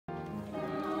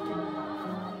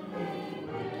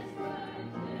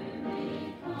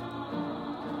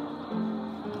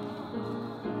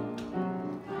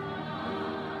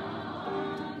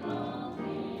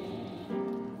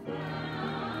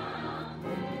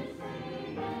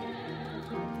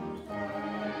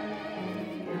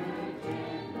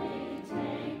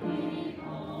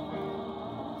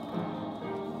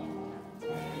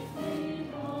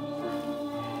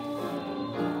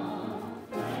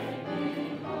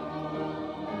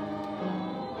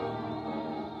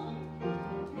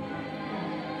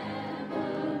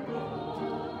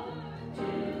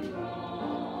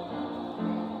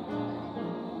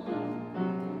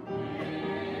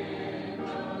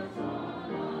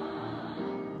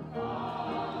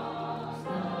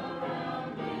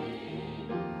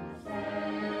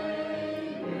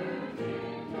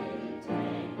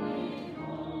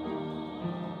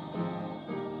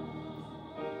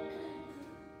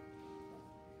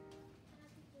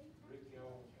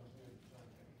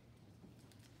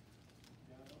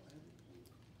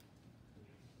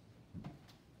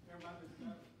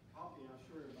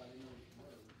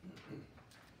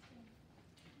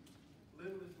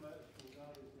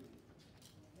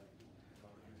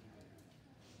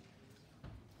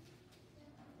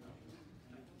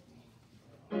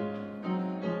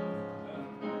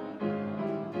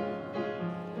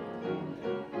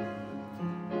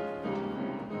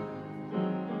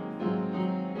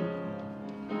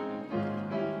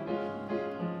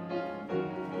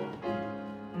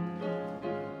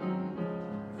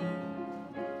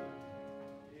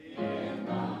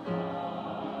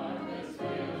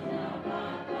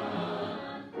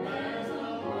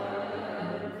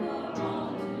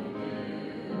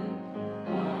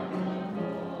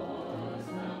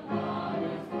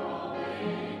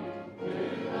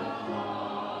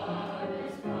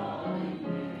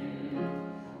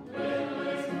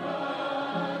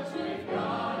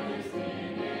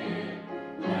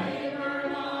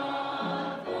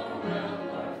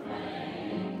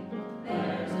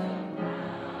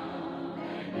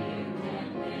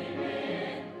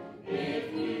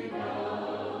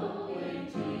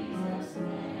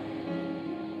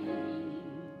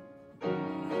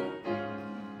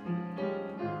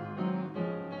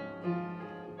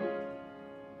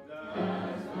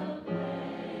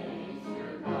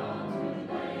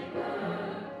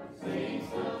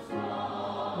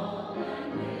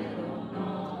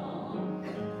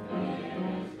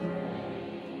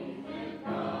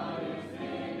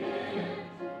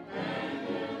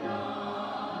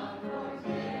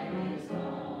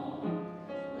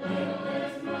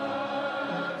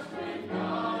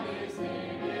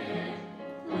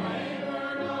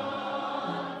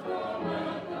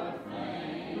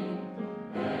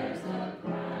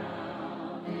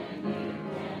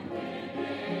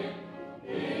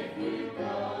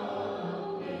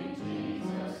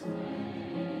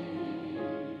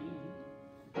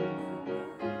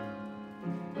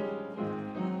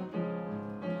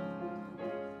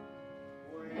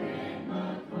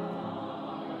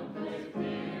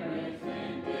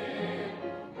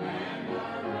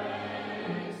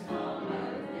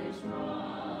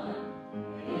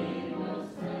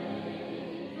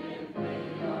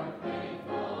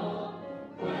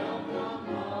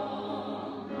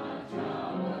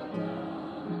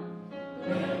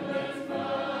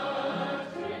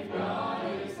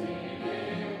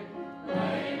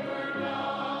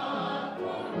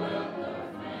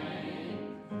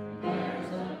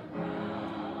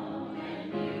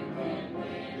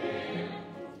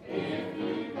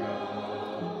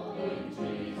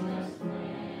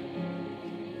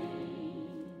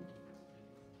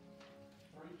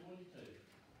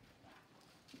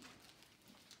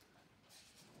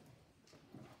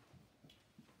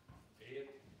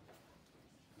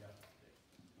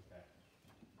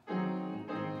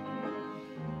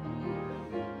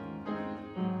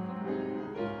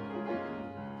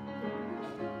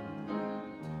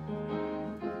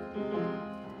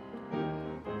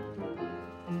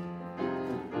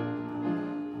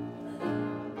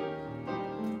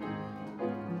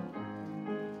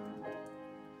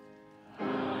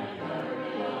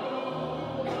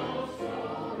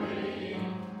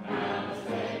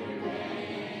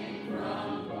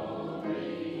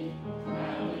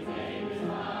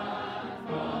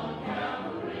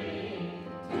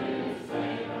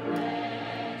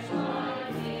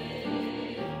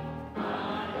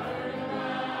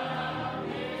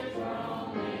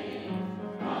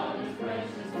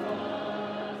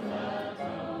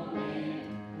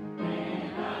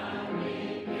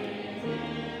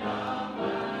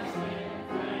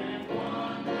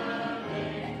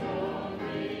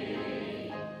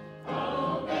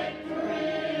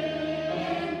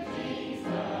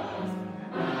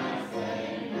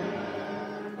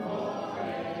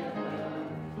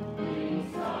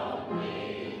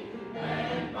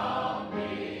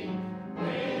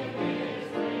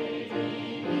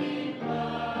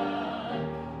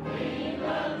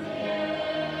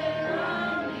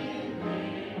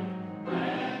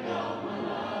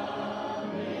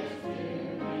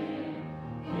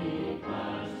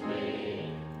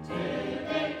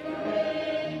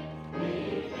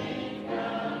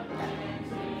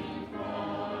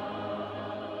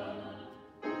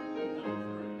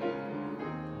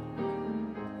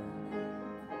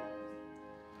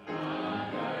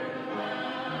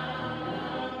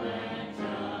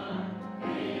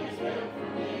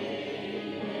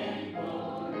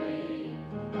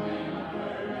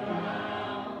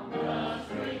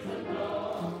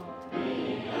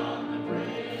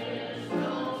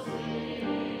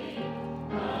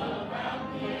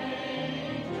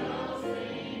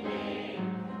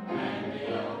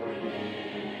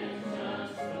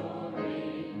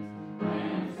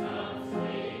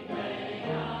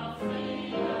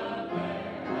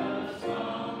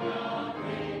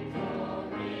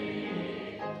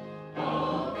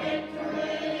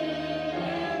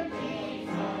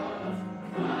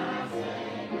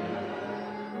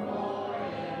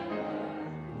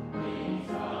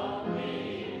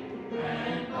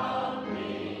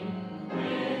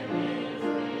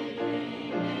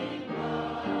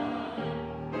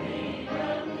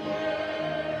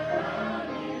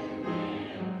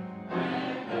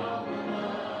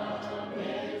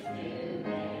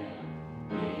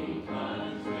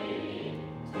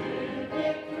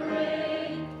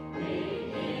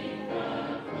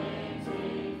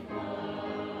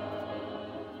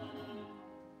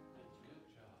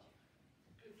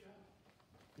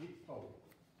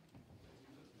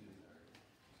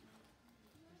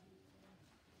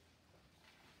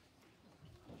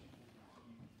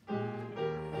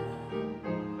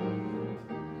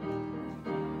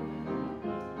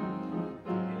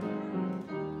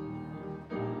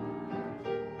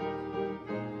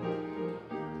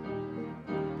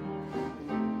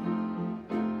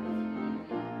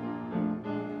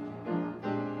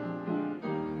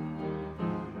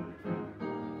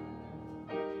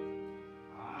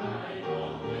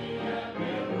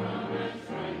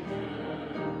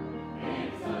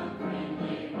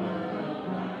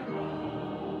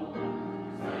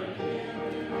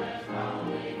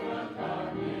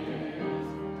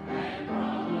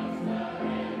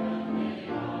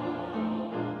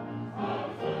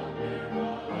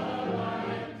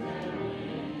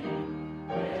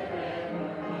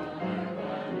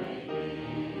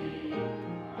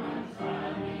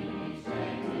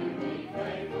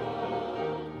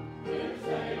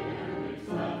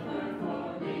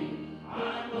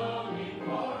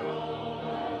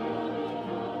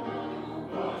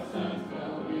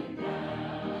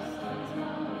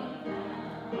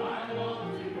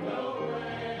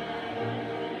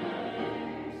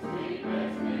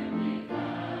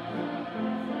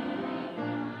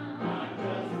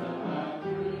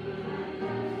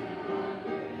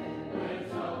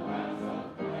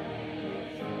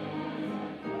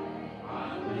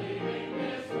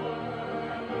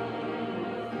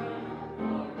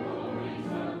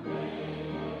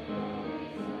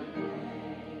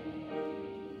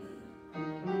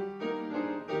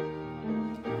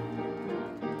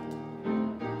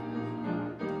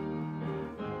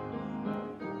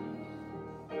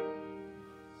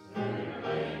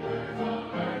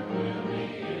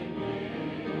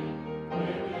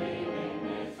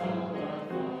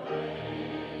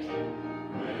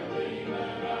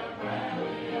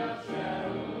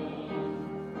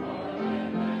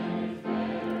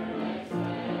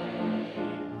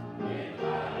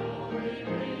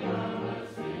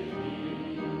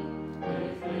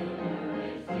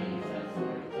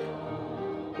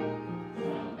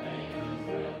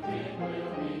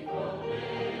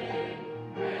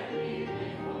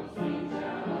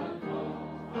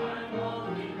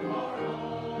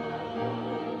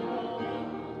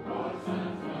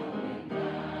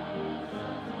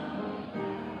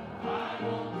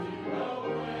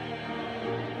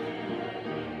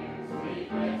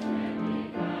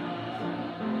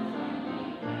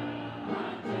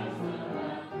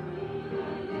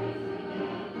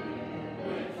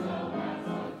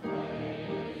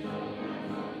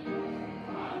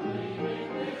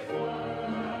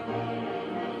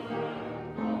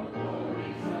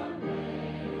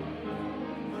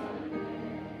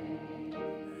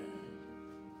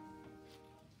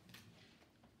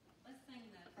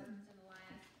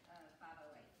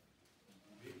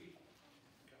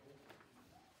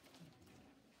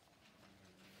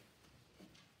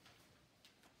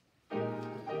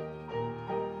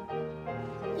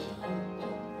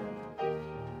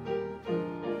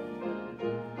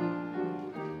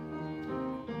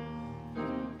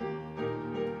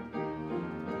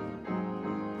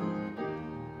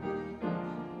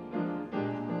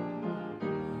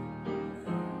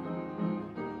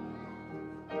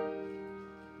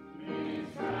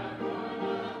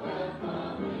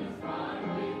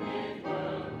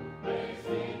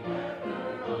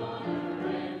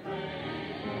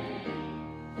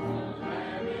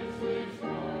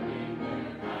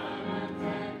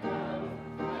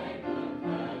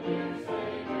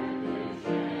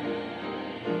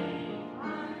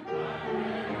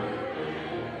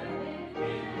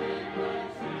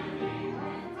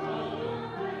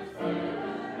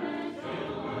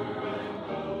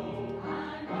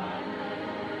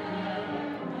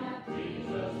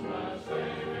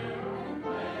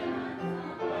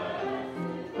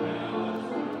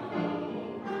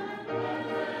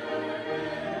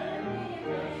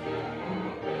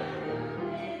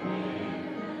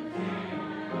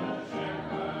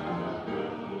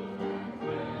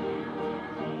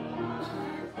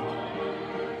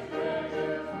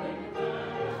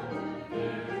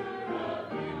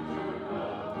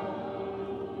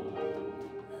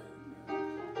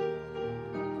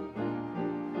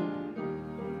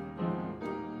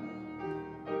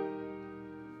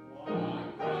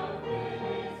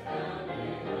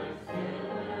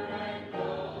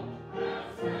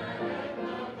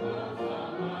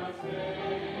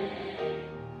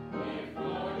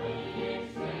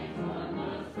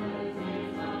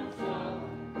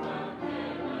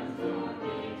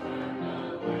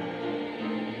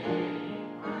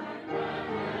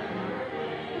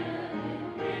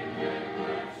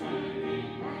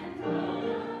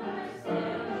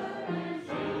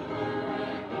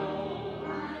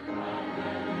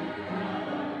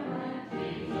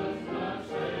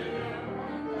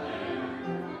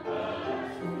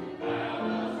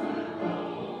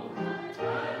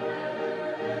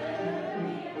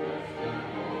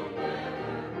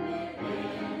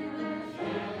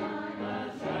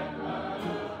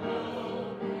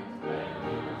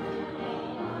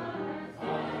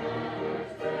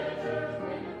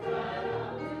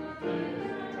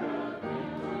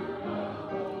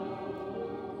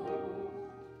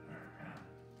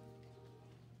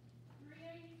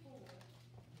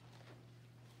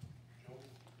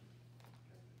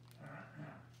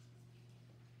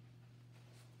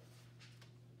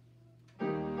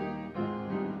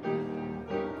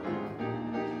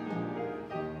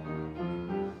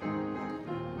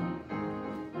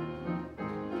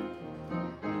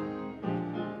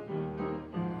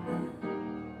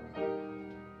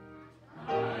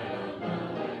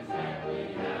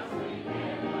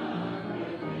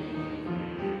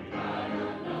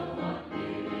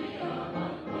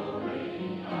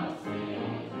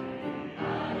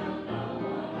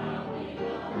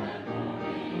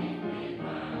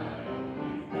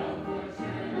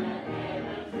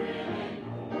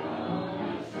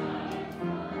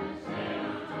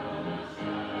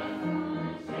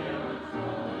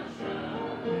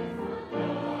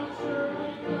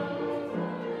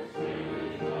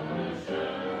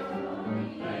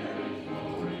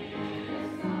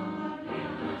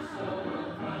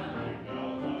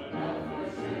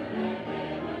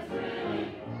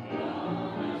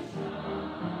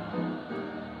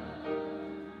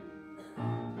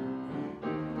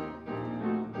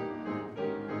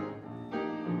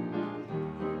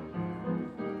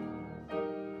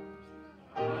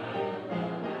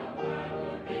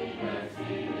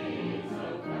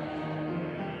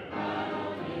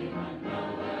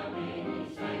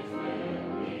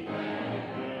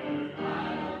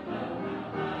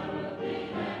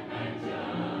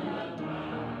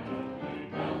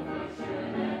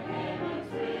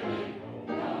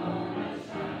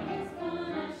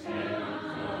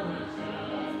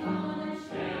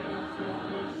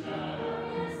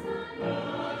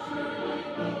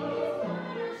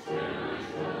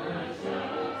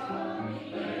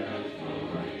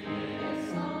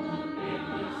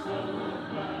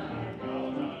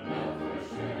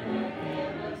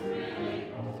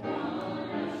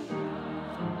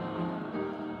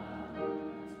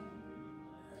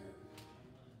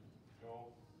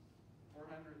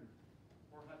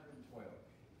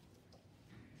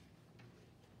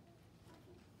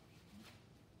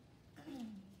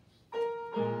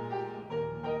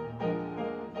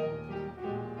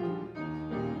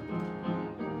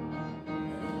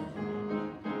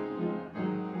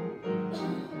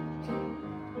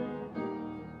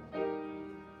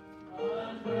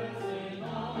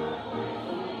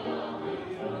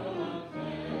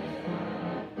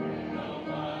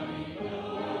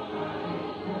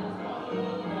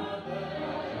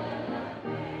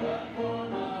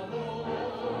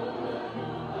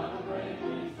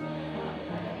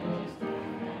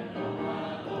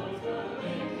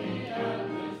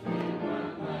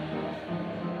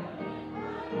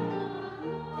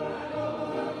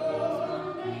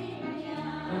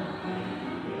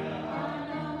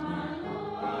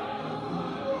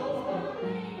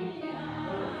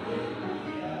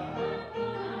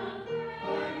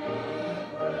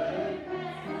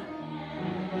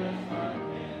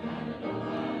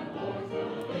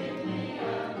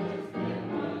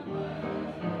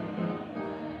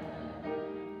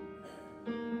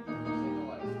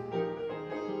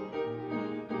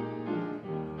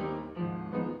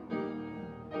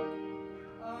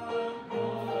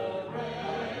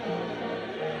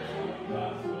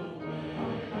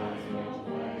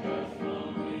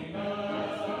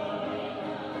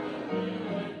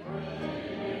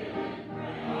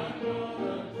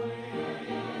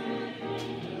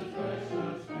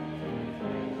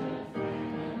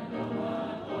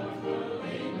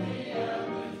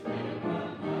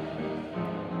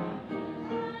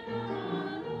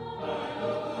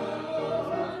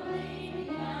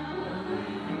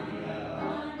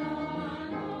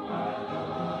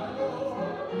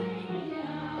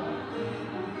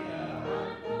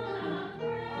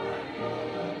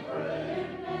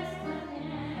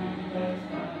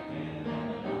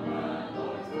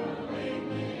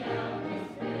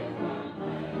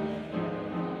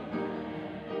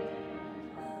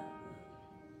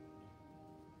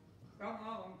Come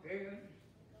on, kids.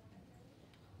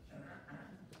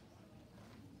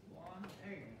 One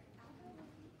hand.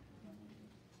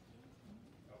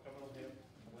 Oh, come on, hip.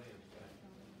 Williams,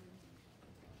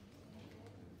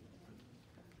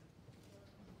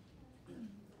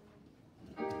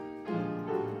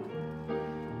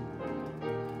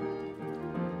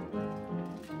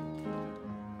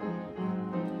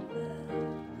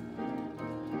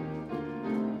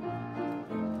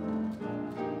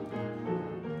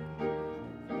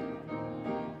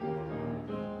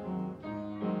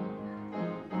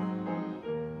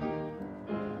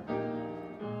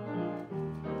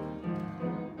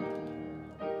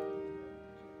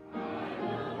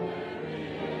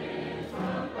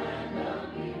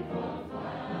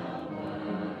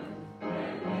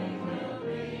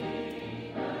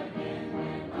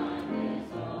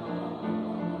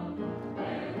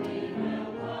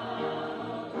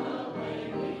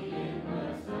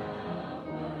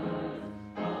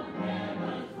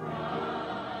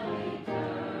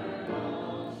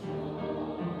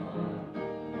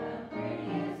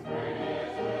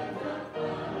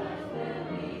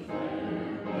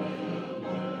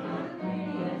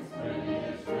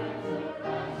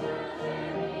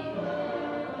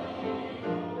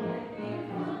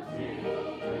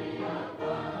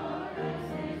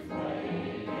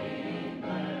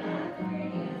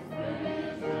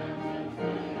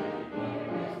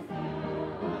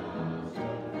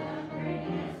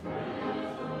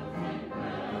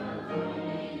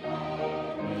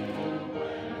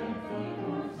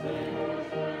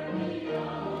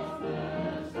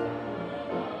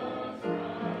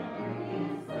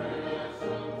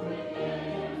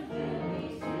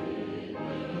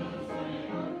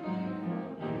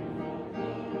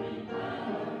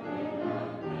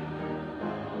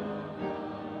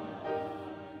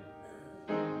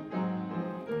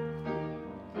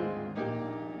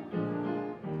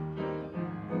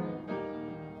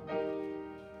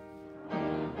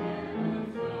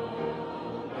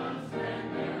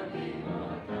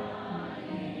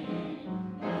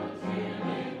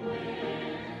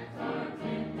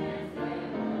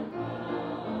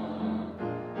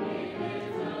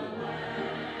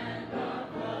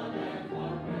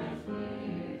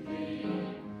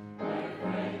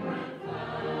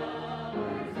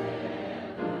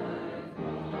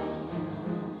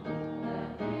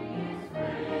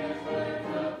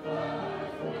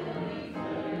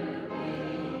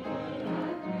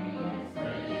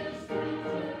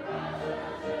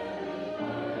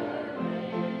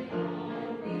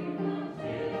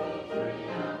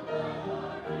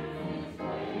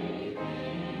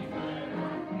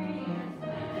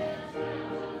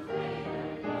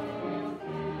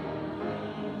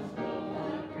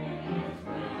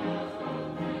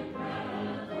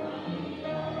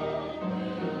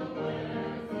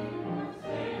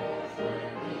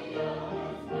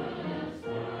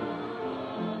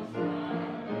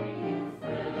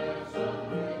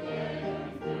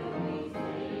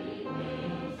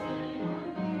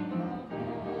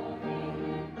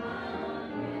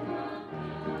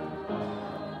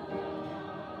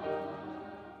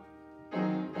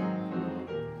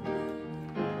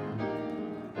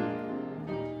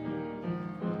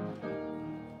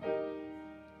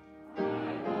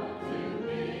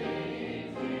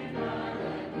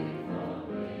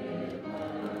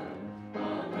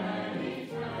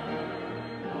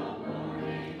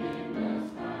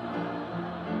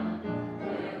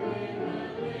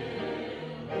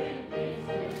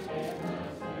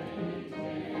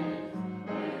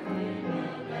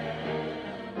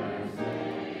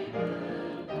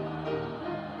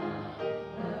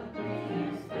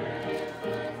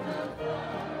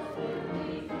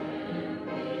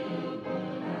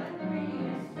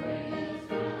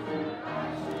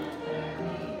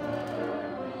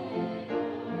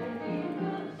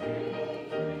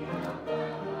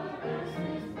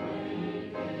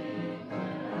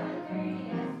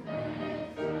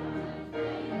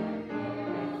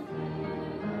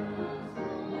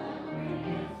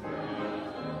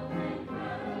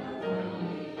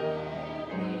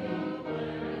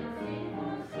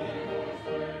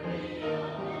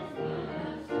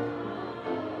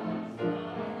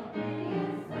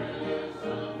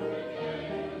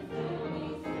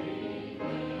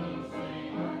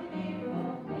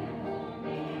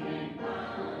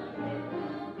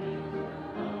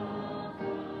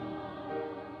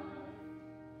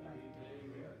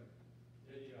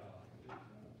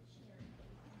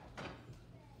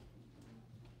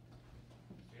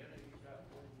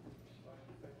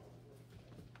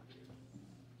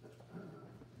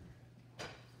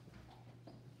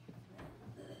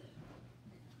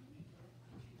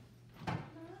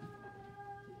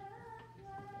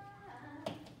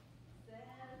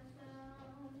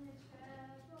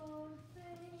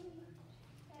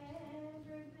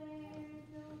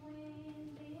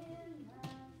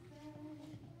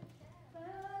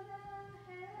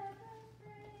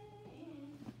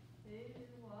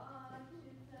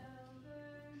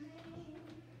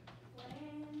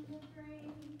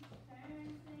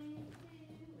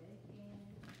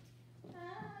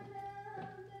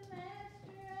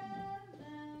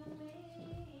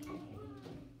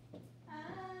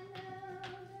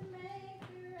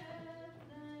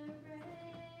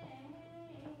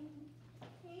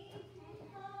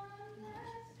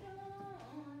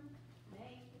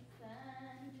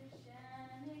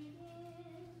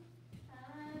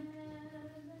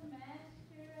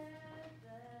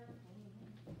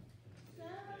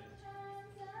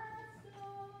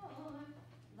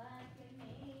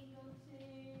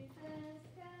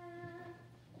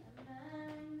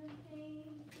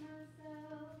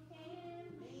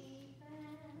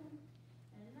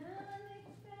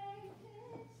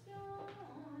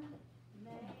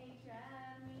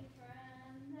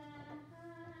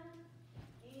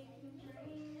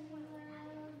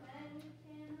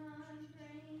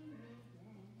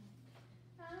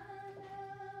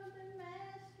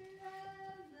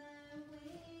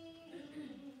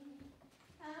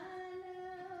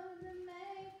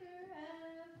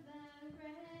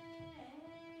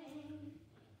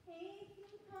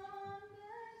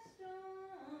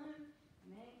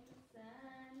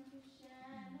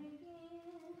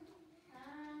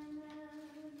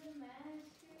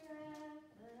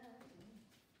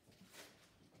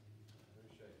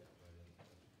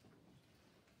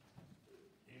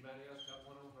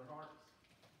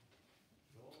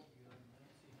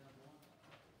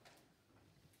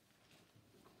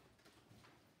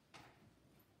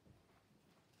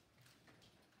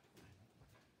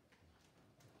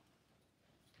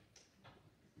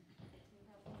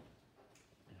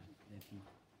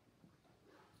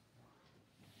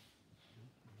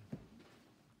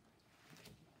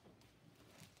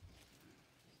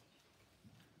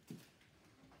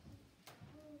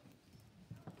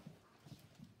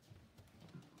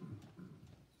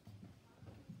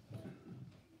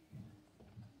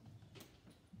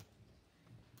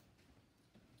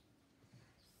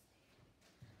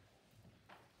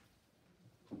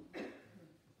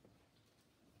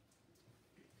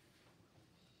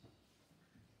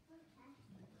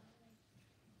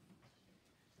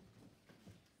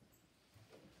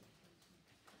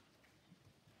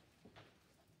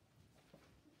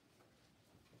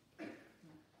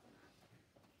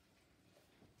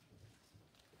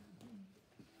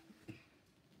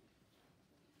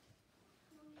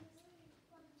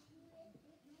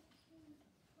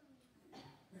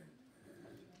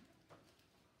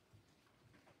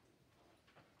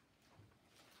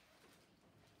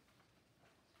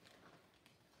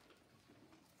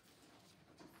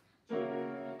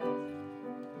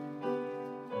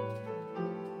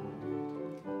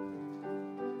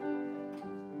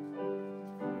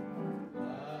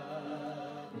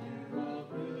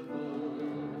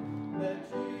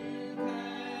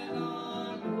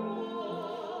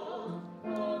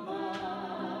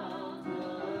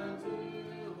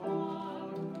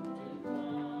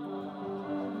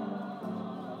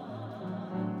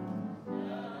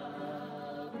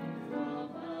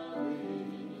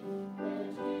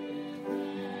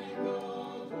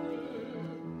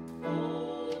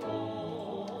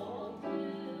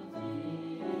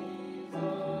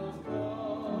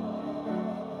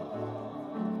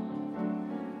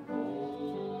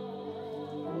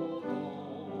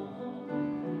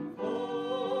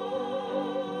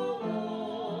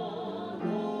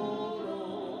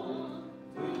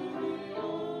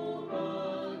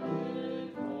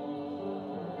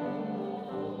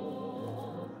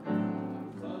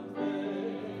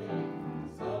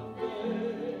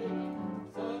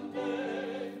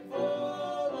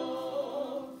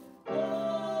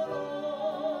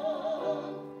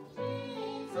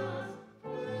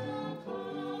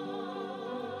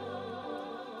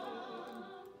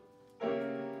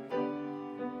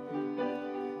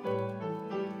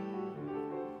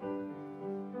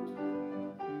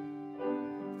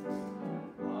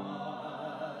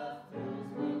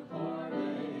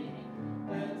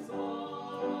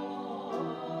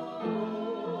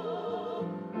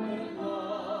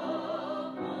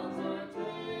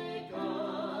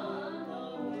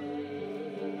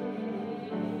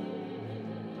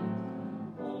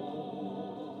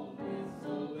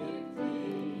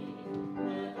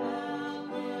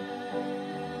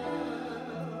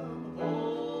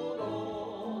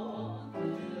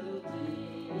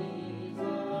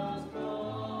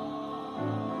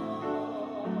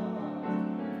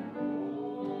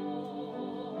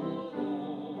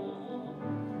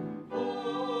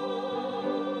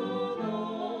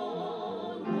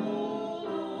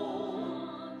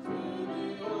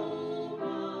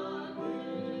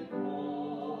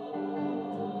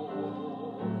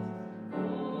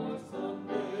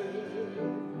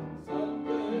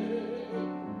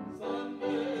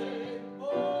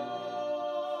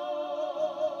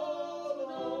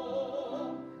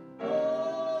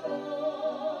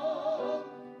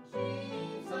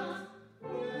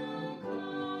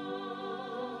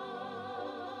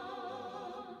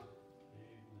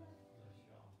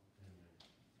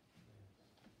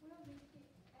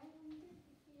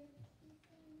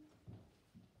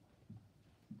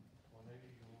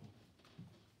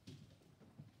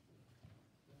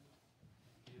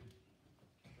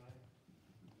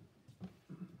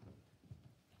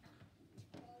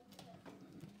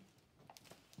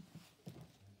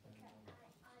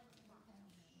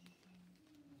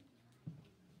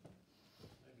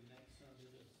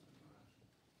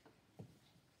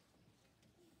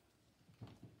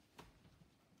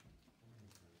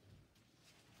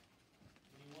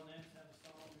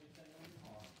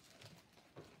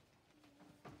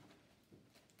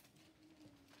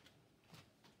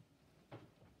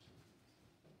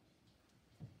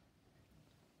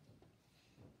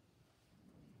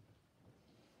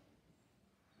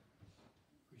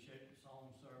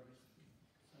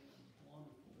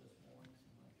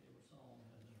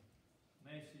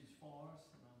 for us,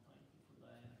 and I'm thankful for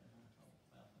that. And I talked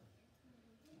about the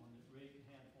one that Rick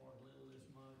had for a little as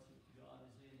much if God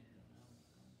is in it, and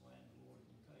I'm glad the Lord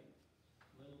can take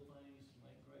little things and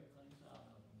make great things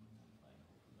out of them, and I'm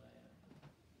thankful for that.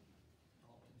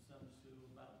 Talked in Sunday school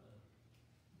about the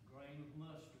grain of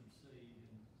mustard seed,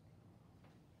 and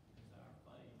is our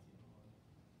faith, you know,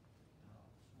 how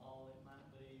small it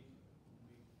might be. When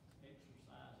we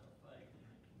exercise our faith, and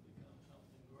it can become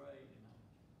something great, and I'm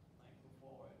thankful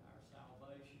for it. Our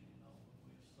salvation, you know,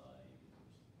 when we're saved, it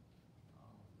was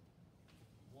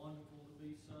wonderful to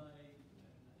be saved, and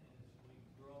as we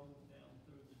grow down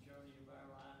through the journey of our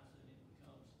lives, and it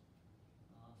becomes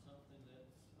something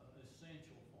that's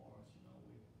essential for us. You know,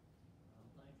 I'm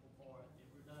thankful for it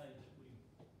every day that we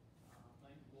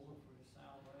thank the Lord for His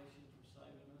salvation, for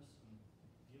saving us and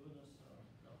giving us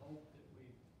the hope that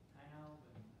we have,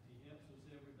 and He helps us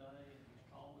every day, and He's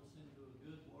called us into a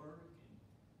good work, and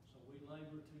so we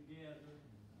labor together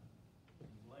and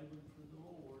laboring for the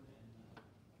Lord and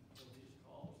for His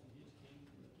cause and His kingdom,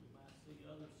 that we might see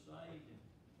others saved, and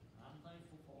I'm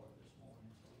thankful for it this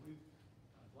morning. So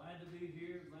I'm glad to be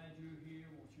here, glad you're here.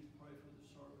 I want you to pray for the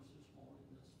service this morning.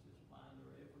 Let's just bind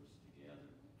our efforts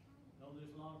together. I know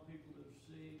there's a lot of people that are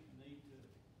sick and need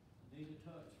a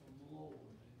touch from the Lord.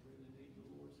 They really need the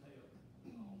Lord's help.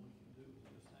 And all we can do is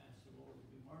just ask the Lord to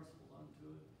be merciful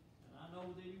unto it. And I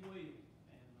know that He will.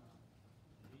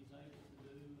 And He's able to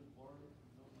do and work,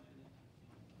 and no man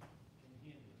can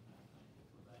hinder. And I'm thankful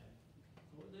for that.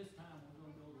 So at this time, we're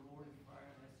going to go to the Lord in prayer,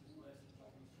 and that's His blessings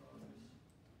on the service.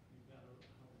 You've got a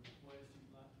request you'd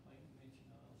like to make mention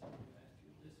of, so we ask you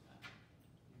at this time.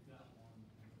 You've got one that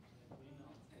we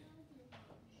know. Hold His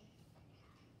hands.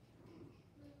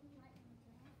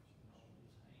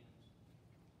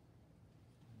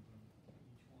 And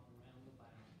each one around the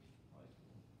back, just pray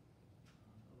for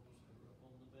those that are up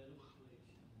on the bed of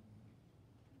affliction.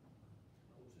 And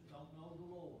those that don't know the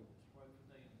Lord, just pray for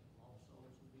them. Lost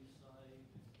souls will be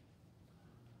saved. And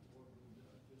Lord,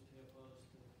 would just help us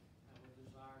to have a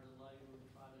desire to labor and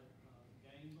try to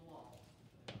gain the lost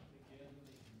together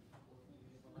and work in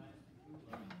everlasting true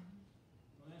love. I'm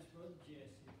going to ask Brother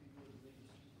Jesse if he would lead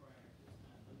us in prayer at this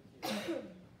time. Brother Jesse.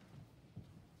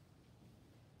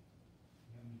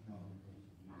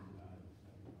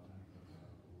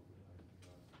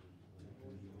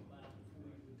 Lord, you're about to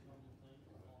free. We come to thank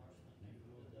you for us. Thank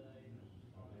you for today.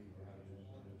 For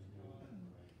everyone who's come.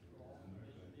 For all the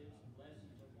benefits and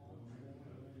blessings upon us,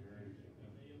 Lord. That we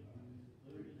live,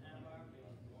 move, and have our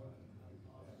being, Lord.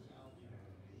 Father,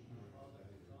 salvation. Father,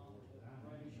 we come to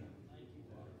praise you. Thank you,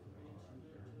 Father, for being so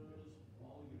good to us, for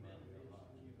all your benefits that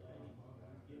you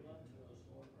give unto us,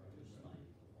 Lord. We're just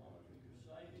thankful, Father, for your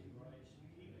saving grace and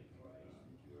keeping grace,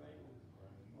 that you're able,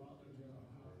 Father, to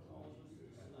cause us to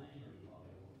stand,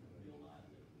 Father, to realize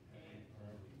that we can,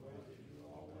 Lord, that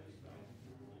you're always there. Thank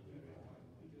you, Lord.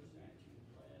 We just ask you to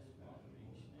bless, Father,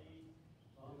 each need,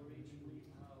 Father, each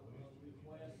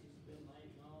request that's been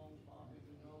made known, Father,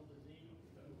 you know the need.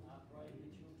 I pray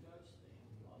that you'll touch them,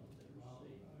 Father, that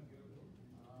receive your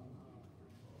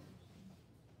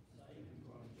saving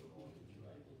grace, Lord, that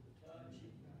you're able to touch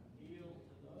and heal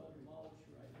to the uttermost.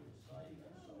 You're able to save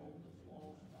that soul that's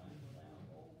lost, dying without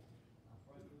hope. I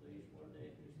pray for these word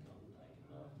deputies come taking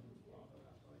loved ones, Father.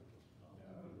 I pray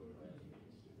for the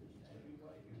presidents. Just have your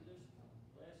way here this morning.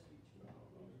 Bless each one of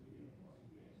those we do pray.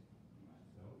 Amen.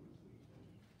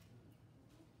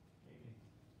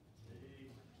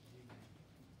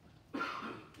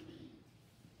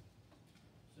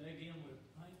 So again, we're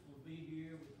thankful to be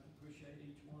here. We appreciate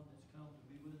each one that's come to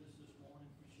be with us this morning.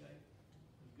 Appreciate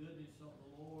the goodness of the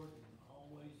Lord, and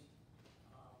always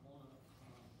want to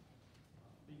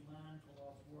be mindful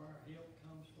of where our help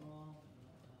comes from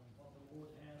and what the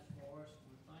Lord has for us.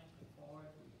 We're thankful for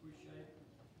it. We appreciate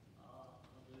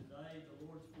the day the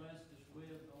Lord's blessed us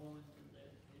with, knowing that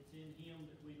it's in Him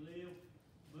that we live,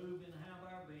 move, and have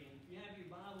our being. If you have your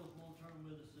Bibles, we'll turn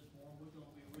with us this morning. We're going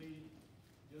to be reading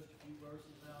just a few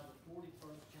verses out of the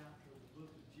 41st chapter of the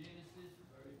book of Genesis, a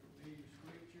very familiar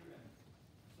scripture, and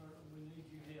certainly we need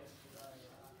your help today.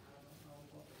 I don't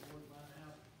know what the Lord might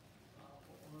have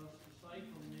for us to say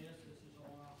from this. This is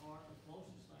on our heart, the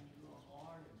closest thing to our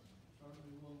heart, and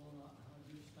certainly we'll want to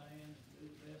understand and do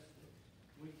the best that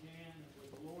we can, and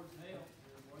with the Lord's help,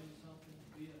 we'll bring something to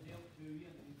be a help to you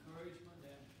and encouragement,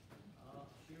 and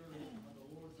surely the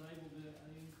Lord's able to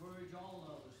encourage all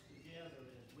of us together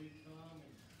as we come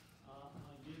and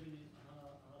giving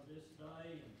this day,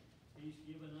 and He's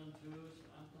given unto us,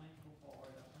 and I'm thankful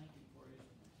for it. I thank Him for His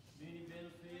many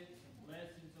benefits and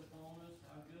blessings upon us,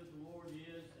 how good the Lord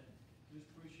is, and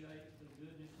just appreciate the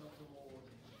goodness of the Lord.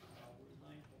 And we're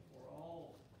thankful for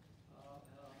all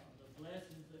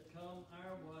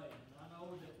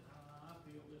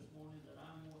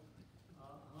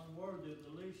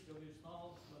the least of his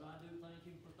thoughts, but I do thank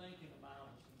him for thinking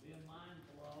about us and being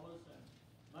mindful of us and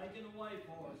making a way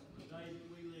for us in the day that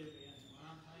we live in. And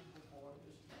I'm thankful for it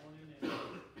this morning. And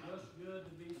it's just good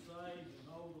to be saved and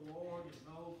know the Lord and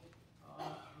know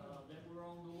that we're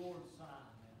on the Lord's side.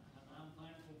 And I'm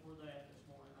thankful for that this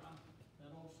morning.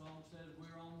 That old song says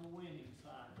we're on the winning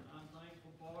side. And I'm thankful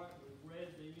for it. We've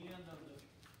read the end of the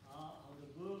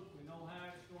book. We know how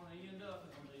it's going to end up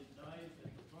one of these days, that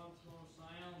the trump's going to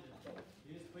sound and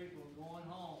his people are going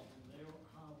home. And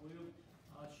we'll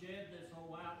shed this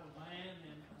whole outward man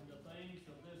and the things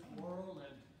of this world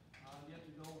and get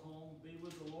to go home, be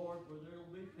with the Lord where there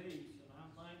will be peace. And I'm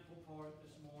thankful for it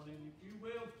this morning. If you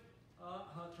will,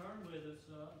 turn with us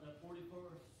the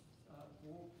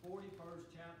 41st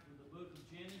chapter of the book of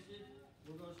Genesis.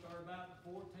 We're going to start about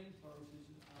the 14th verses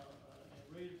and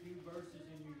read a few verses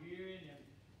in your hearing. And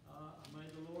may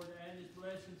the Lord add his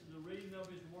blessing to the reading of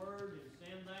his word and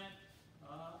send that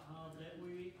that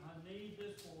we need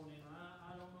this morning.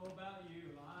 I don't know about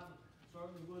you. I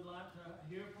certainly would like to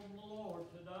hear from the Lord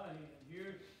today and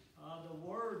hear the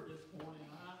word this morning.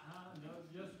 No,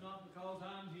 just not because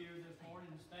I'm here this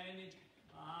morning standing.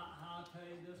 I'll tell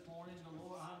you this morning, the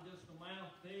Lord, I'm just a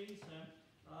mouthpiece and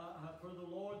for the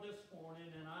Lord this morning,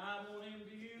 and I want him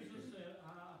to use us.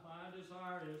 My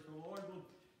desire is the Lord will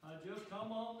just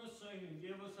come on the scene and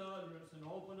give us utterance and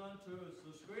open unto us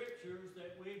the scriptures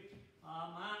that we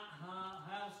might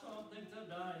have something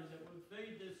today that would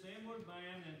feed this inward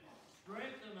man and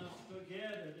strengthen us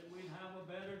together, that we'd have a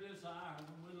better desire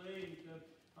when we leave to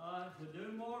do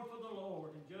more for the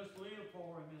Lord and just live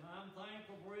for him. And I'm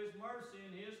thankful for his mercy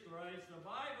and his grace. The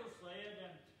Bible said,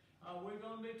 and we're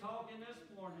going to be talking this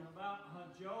morning about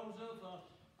Joseph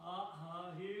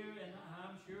here, and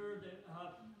I'm sure that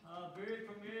very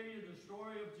familiar the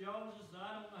story of Joseph.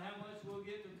 I don't know how much we'll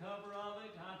get to cover of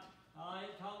it.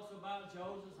 It talks about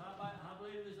Joseph. I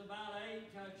believe there's about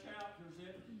 8 chapters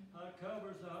it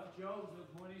covers Joseph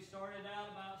when he started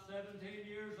out about 17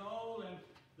 years old, and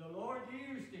the Lord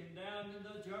used him down in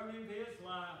the journey of his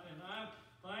life, and I'm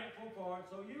thankful for it.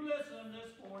 So you listen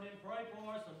this morning, pray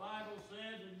for us. The Bible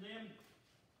said in them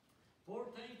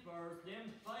 14th verse,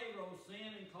 then Pharaoh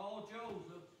sent and called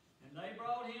Joseph, and they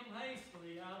brought him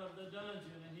hastily out of the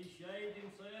dungeon, and he shaved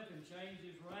himself and changed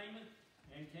his raiment,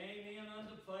 and came in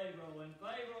unto Pharaoh. And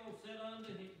Pharaoh said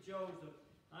unto Joseph,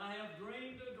 I have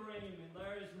dreamed a dream, and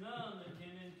there is none that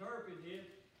can interpret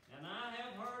it. And I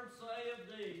have heard say of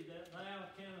thee that thou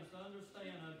canst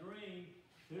understand a dream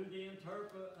through the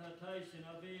interpretation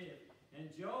of it.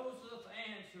 And Joseph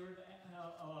answered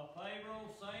Pharaoh,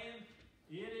 saying,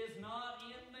 it is not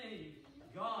in me.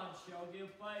 God shall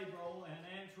give Pharaoh an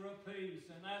answer of peace.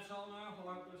 And that's on our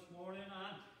heart this morning.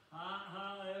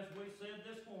 As we said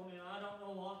this morning, I don't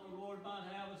know what the Lord might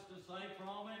have us to say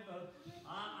from it, but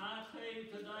I tell you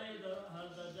today,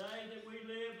 the day that we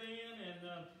live in and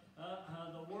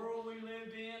the world we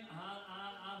live in,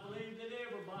 I believe that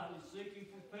everybody's seeking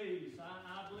for peace.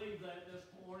 I believe that this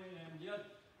morning, and just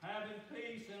having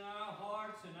peace in our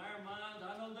hearts and our minds.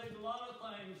 I know there's a lot of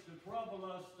things to trouble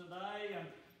us today, and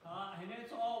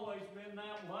it's always been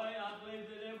that way. I believe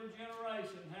that every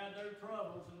generation had their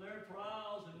troubles and their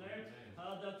trials and their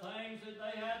the things that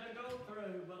they had to go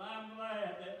through. But I'm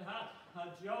glad that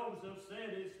Joseph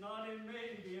said, it's not in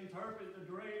me to interpret the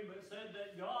dream, but said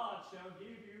that God shall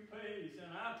give you peace.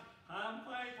 And I'm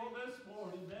thankful this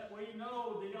morning that we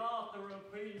know the author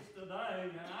of peace today.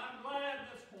 And I'm glad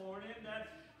this morning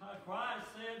that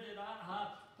Christ said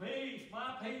that peace,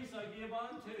 my peace I give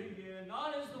unto you, and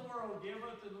not as the world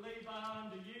giveth, and leave I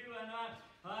unto you. And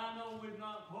I know we've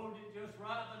not quoted just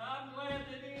right, but I'm glad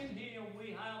that in him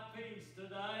we have peace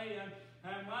today, and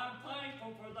I'm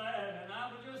thankful for that. And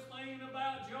I was just thinking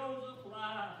about Joseph's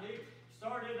life. He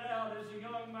started out as a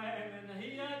young man, and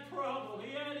he had trouble.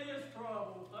 He had his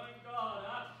trouble, thank God.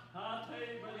 I tell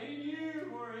you, but he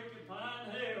knew where he could find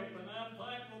help, and I'm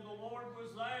thankful the Lord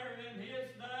was there in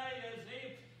his day as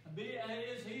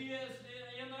he is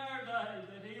in our day,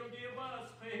 that he'll give us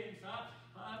peace.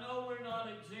 I know we're not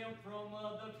exempt from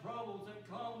the troubles that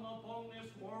come upon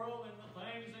this world and the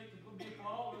things that could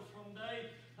befall us from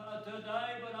day to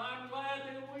day, but I'm glad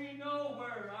that we know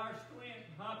where our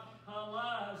strength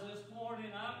lies this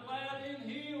morning. I'm glad in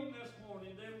him this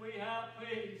morning that we have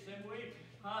peace, and we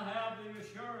have the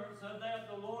assurance that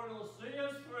the Lord will see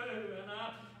us through.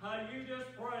 And you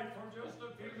just pray for just a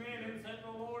few minutes that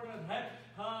the Lord will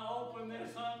open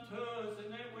this unto us,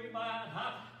 and that we might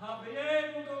be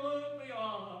able to look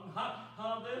beyond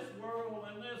this world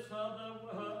and this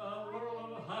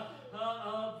world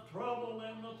of trouble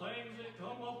and the things that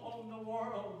come upon the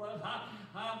world. But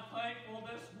I'm thankful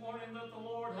this morning that the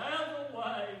Lord has a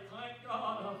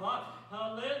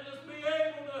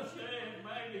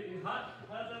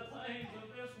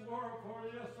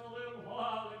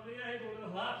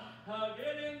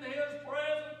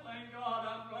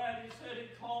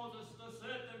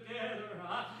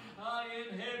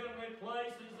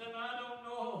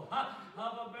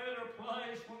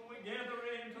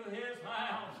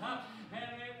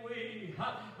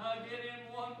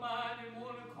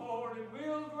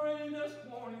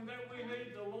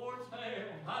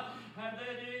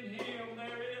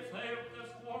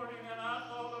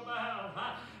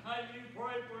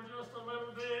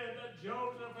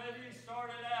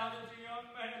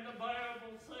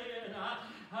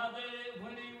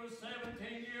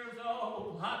 17 years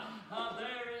old.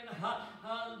 There in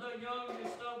the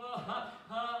youngest of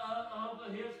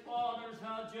his father's,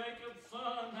 Jacob's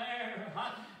son there.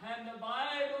 And the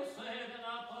Bible said, and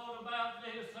I thought about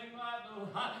this, seemed like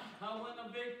when a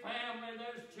big family,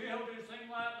 there's children, seem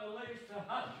like the least, the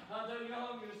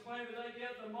youngest, maybe they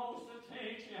get the most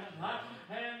attention.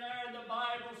 And there the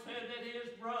Bible said that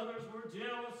his brothers were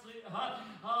jealous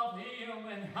of him.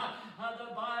 And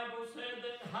the Bible said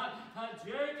that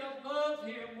Jacob loved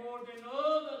him more than the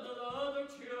other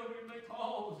children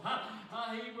because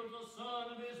he was the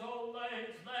son of his old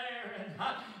age there. And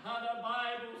the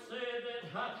Bible said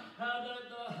that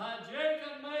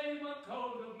Jacob made him a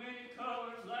coat of many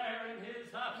colors there. And his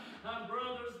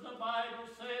brothers, the Bible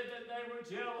said that they were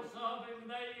jealous of him.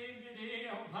 They envied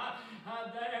him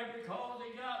there because he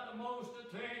got the most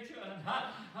attention.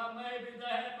 Maybe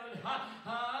that, but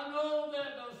I know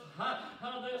that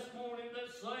this morning that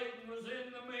Satan was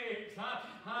in the mix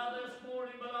this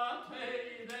morning, but I'll tell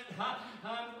you that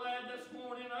I'm glad this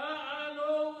morning. I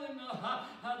know in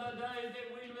the day that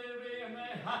we live in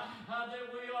that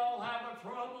we all have a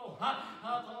trouble. A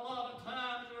lot of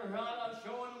times we're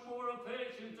showing more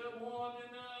affection to one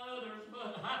than the others,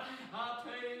 but I'll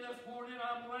tell you this morning,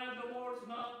 I'm glad the Lord's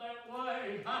not that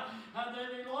way. That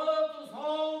He loves us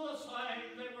all the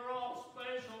same, that we're all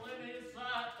special in His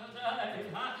sight today.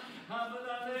 But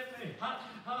let me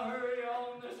hurry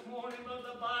on this morning. But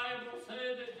the Bible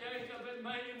said that Jacob had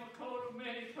made him a coat of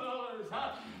many colors.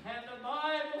 And the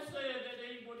Bible said that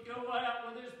he would go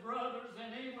out with his brothers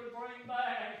and he would bring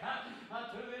back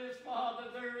to his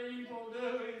father their evil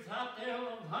doings. I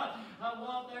tell them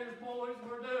what their boys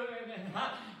were doing. And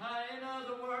in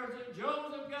other words, that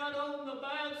Joseph got on the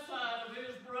bad side of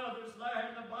his brothers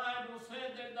there. And the Bible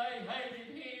said that they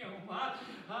hated him.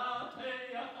 I'll tell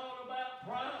you, I thought about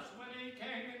Christ when he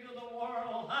came into the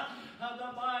world.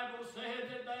 The Bible said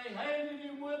that they hated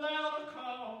him without a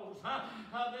cause.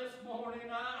 This morning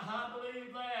I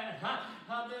believe that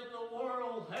the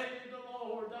world hated the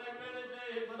Lord. They really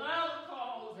did. Without a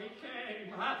cause he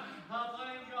came.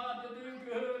 Thank God to do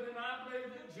good. And I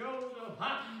believe that Joseph,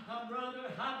 brother,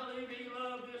 I believe he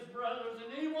loved his brothers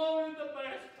and he wanted the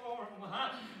best for them.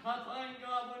 Thank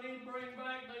God when he'd bring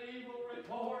back the evil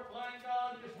report. Thank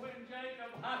God it's when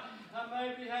Jacob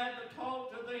maybe had to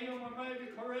talk to them or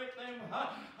maybe correct them.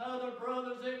 Other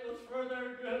brothers, it was for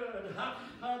their good.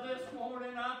 This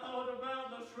morning I thought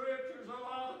about the scriptures a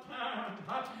lot of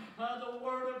times. The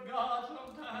Word of God,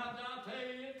 sometimes I tell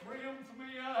you, it trims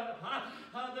me up.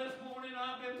 This morning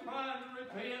I've been trying to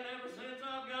repent ever since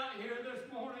I've got here this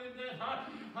morning that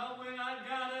when I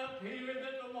got up here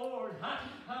that the Lord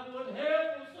would help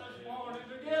us this morning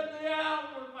to get the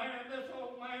outward man, this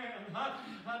old man,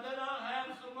 that I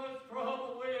have so much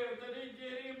trouble with, that He'd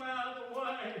get him out of the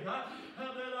way, that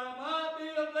I might be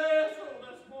a vessel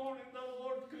this morning the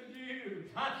Lord could use.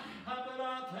 But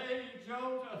I'll tell you,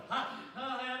 Joseph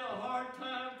had a hard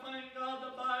time. Thank God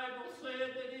the Bible said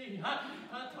that he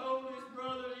told his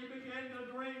brother, he began to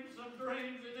dream some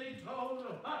dreams, and he told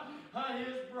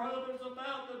his brothers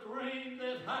about the dream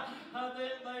that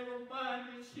they were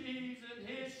binding sheaves, and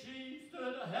his sheaves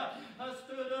stood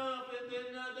up, and then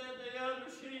that the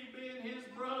other sheep, being his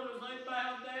brothers, they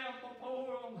bowed down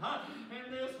before him.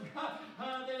 And this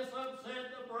upset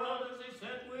the brothers. He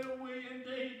said, will we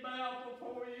indeed bow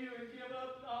before you and give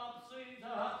up the obscene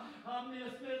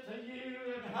omniscient to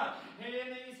you? And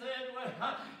he said, well,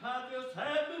 I just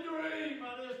had the dream. I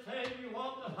just tell you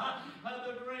what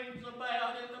the dream's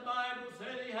about. And the Bible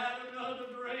said he had another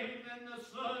dream, and the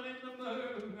sun and the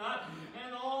moon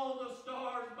and all the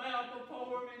stars bowed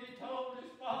before him. And he told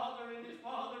his father, and his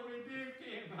father rebuked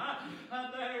him.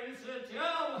 There he said,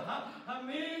 Joe,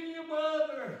 me and your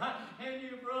mother and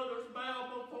your brothers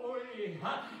bow before you.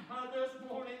 This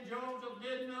morning Joseph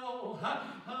didn't know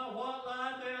what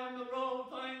lied down the road,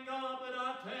 thank God, but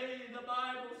I tell you, the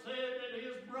Bible said that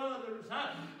his brothers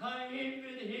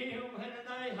envied him and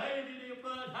they hated him,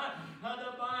 but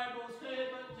the Bible said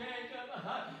that Jacob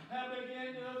began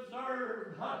to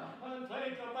observe and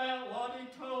think about what he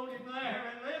told him there.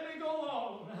 And let me go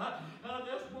on.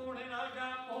 This morning I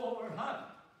got more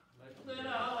than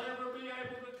I'll ever be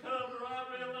able to cover. I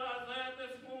realize that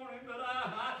this morning, but I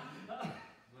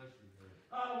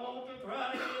want to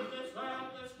try to get this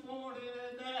out this morning.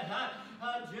 And that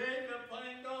Jacob,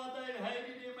 thank God they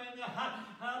hated him.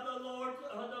 And the Lord,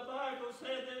 the Bible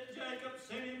said that Jacob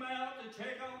sent him out to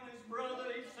check on his brother.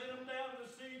 He sent him down to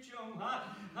Shechem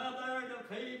there to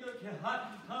feed the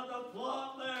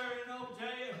flock there. You know,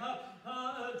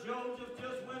 Joseph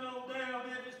just went on down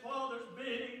at his father's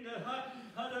bidding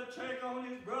to check on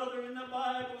his brother. And the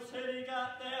Bible said he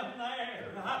got down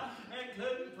there and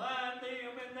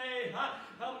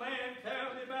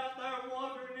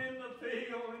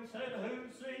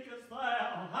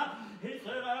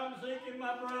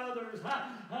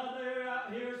They're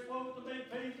out here supposed to be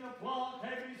feeding a flock.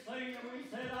 Have you seen them? We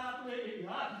said, I believe.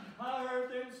 I heard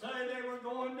them say they were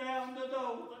going down to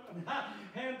Dothan.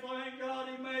 And thank God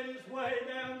he made his way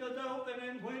down to Dothan.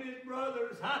 And when his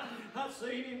brothers, I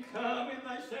seen him come, and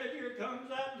they said, here comes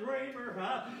that dreamer.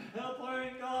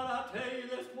 Thank God, I tell you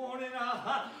this morning,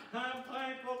 I'm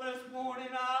thankful this morning.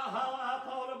 I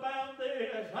thought about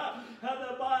this.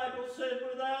 The Bible said,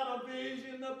 without a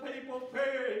vision, the people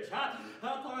perish.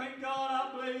 Thank God,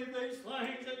 I believe these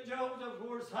things that Joseph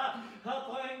was,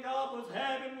 thank God, was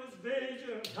having was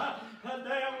visions down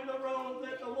the road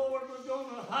that the Lord was going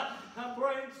to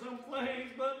bring some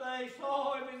things, but they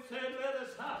saw him and said, let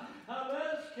us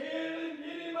kill him,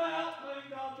 get him out, thank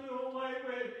God, do away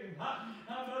with him. But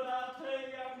I tell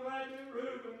you, I'm glad you,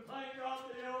 Reuben, thank God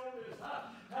the oldest,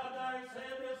 there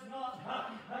said, it's not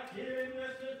kill him,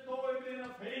 let's just throw him in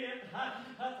a pit.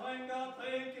 Thank God,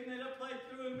 thinking that if they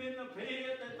threw him in the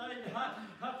pit, that they'd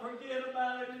forget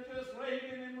about it and just leave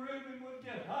him, and Reuben would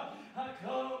get come.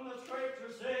 The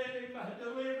scripture said,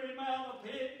 deliver him out of the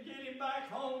pit and get him back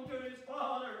home to his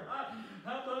father.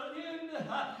 But in the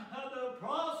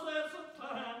process of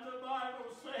time, the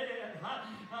Bible said,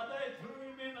 they threw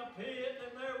him in a pit,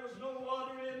 and there was no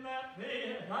water in that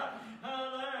pit.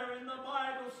 There in the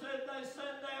Bible said they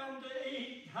sat down to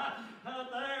eat.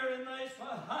 There, and they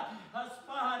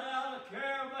spied out a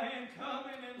caravan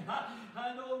coming,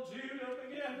 and old Judah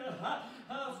began to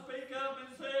speak up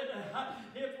and said,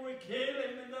 if we kill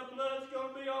him, and the blood's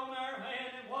going to be on our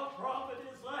hand, and what profit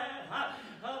is that?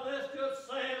 Let's just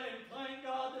sell him. Thank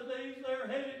God that they're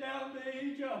headed down to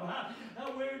Egypt.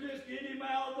 We'll just get him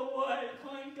out of the way.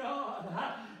 Thank God.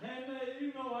 And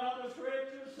you know how the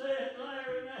scripture said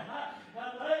there, and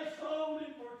they sold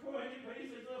him for 20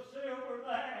 pieces of silver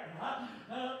there.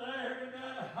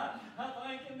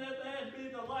 Thinking that that'd be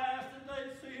the last that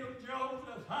they'd see of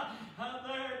Joseph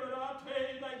there, but I'll tell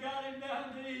you, they got him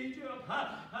down to Egypt.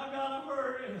 I've got to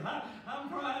hurry. I'm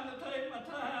trying to take my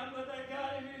time, but they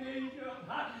got him in Egypt.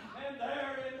 And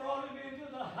there they brought him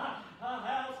into the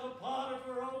house of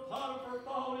Potiphar. Old Potiphar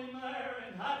bought him there,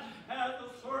 and as the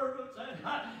servants, and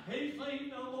he seen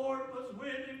the Lord was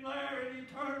with him there, and he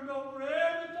turned over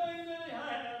everything that he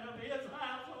had of his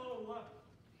household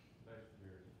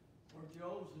for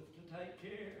Joseph to take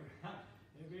care of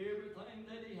everything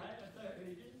that he had there.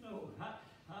 He didn't know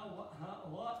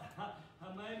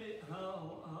maybe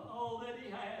all that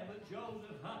he had, but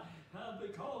Joseph,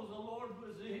 because the Lord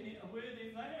was with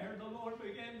him there, the Lord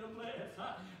began to bless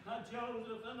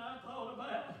Joseph. And I thought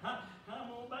about, I'm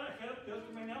going to back up just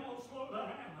a minute, I'm going to slow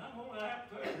down, I'm going to have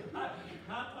to.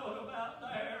 I thought about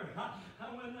there,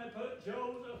 when they put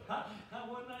Joseph,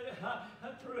 when they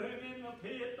threw him in the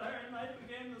pit there, and they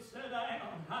began to sit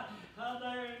down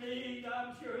there and eat.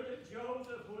 I'm sure that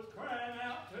Joseph was crying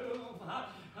out to them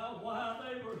while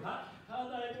they were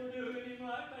doing him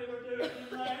like they were doing him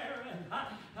there, and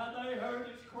they heard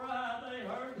his cry, they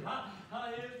heard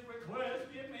his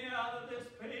request, get me out of this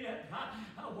pit,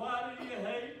 why do you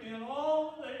hate me, and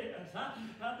all of this,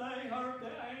 they heard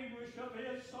the anguish of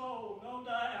his soul, no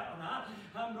doubt.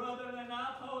 Brother, and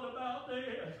I thought about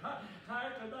this,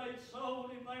 after they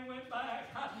sold him, they went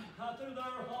back to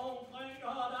their home. Thank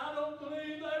God, I don't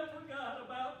believe they forgot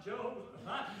about Joseph.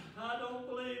 I don't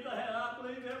believe that. I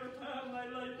believe every time they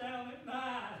lay down at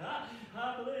night,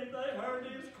 I believe they heard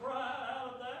his cry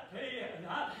out of that pit.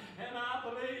 And I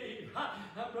believe,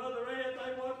 Brother Ed,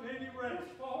 there wasn't any rest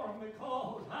for them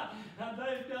because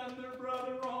they've done their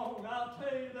brother wrong. I'll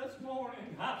tell you this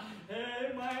morning,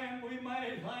 amen, we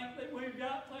may think that we've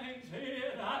got things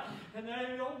hid, and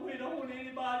we don't want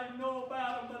anybody to know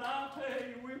about them, but I'll tell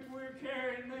you, we're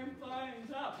carrying them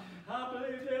things out. I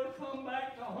believe they'll come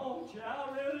back to haunt you.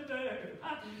 I really do.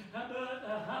 But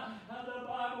the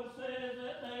Bible says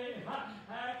that they,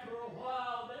 after a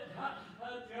while, that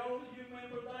Joe, you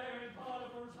remember there in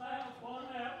Potiphar's house,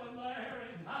 what happened there,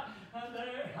 and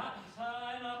there,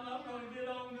 and I'm not going to get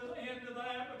on to the end of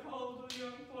that because of the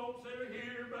young folks that are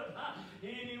here, but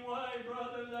anyway,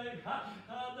 brother,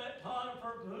 that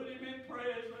Potiphar put him in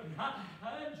prison,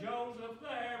 and Joseph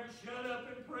there was shut up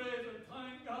in prison,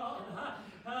 thank God,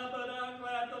 but I'm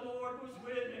glad the Lord was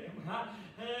with him.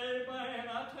 Amen.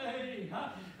 I tell you,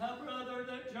 brother,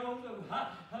 that Joseph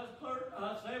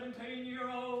was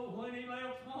 17-year-old when he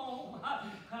left home,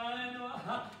 and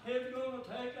it's going to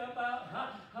take about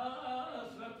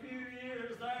a few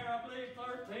years there, I believe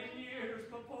 13 years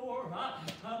before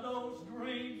those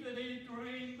dreams that he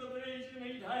dreamed, the vision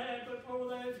he'd had before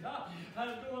they was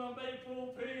going to be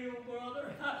fulfilled, brother.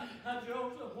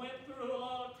 Joseph went through a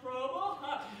lot of trouble,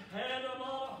 had a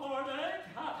lot of heartache.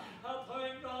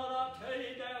 Thank God, I'll tell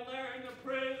you, down there in the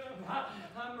prison,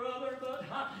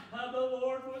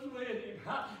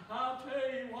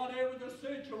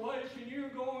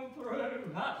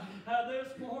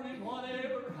 this morning,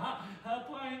 whatever,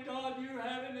 thank God you're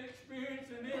having experience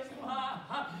in this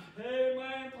life.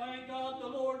 Amen. Thank God the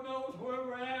Lord knows where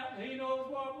we're at. He knows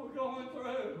what we're going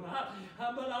through.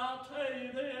 But I'll tell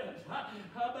you this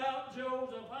about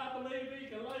Joseph. I believe he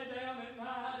could lay down at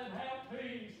night and have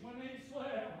peace when he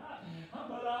slept.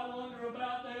 But I wonder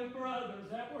about them brothers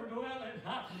that were dwelling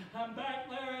back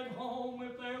there at home,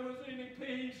 if there was any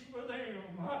peace for them.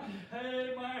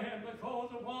 Amen. Because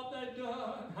of what they've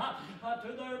done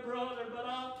to their brother. But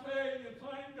I'll tell you,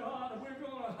 thank God, we're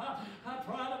going to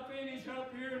try to finish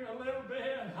up here in a little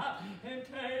bit and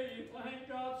tell you, thank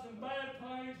God, some bad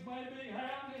things may be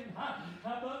happening,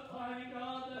 but thank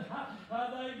God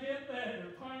that they get better.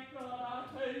 Thank God, I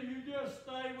tell you, just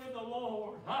stay with the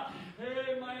Lord.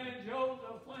 Amen.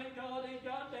 Joseph, thank God, he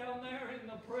got down there in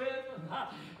the prison,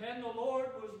 and the Lord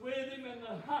was with him, and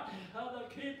the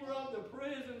keeper of the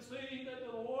prison, seeing that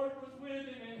the Lord was with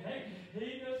him, and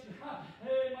he just,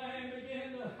 amen,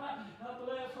 began to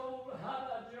bless over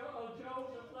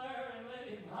Joseph there and let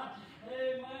him,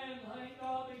 amen, thank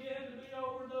God, began to be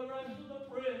over the rest of the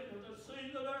prisoners to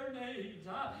see to their needs.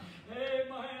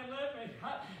 Amen. Let me,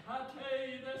 I tell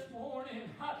you this morning,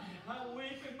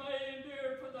 weeping may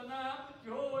endure for the night, but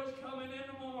joy is coming in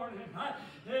the morning.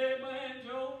 Amen.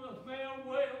 Joseph may have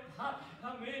wept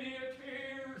many a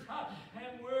tears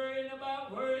and worrying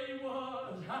about where he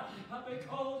was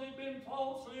because he'd been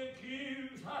falsely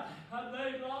accused.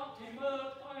 They locked him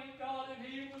up, thank God, and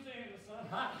he was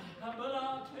innocent. But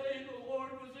I'll tell you, the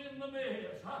Lord was in the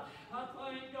midst. I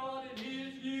thank God that he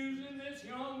is using this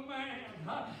young man.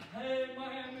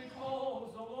 Amen.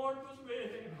 Because the Lord was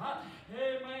with him.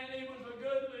 Amen. He was a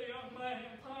goodly young man.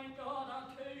 Thank God,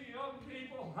 I tell you, young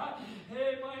people.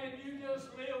 Amen. You just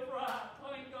live right.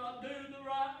 Thank God. Do the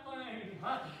right thing.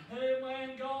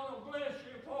 Amen. God will bless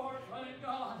you for it. Thank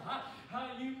God.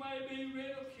 You may be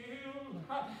ridiculed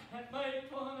and made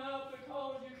fun of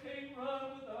because you can't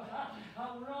run with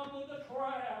the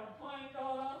crowd. Thank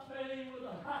God, I tell you, with the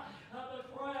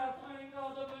crowd, thank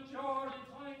God, the majority,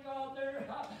 thank God,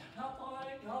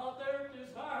 thank God, their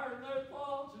desire and their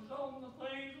thoughts is on the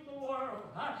things of the world.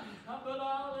 But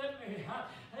I'll let me,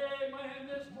 amen,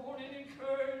 this morning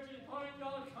encourage you. Thank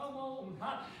God, come on.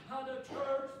 The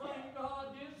church, thank God,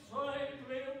 get saved,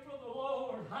 live for the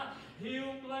Lord.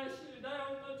 He'll bless you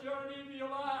down the journey of your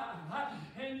life.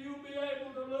 And you'll be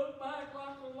able to look back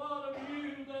like a lot of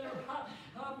you that are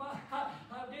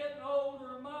getting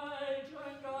older my age.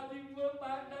 Thank God, you can look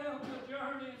back down the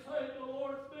journey and say, the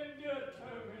Lord's been good to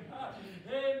me.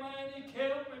 Amen. He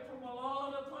kept me from a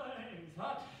lot of things.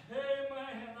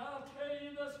 Amen. I'll tell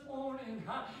you this morning,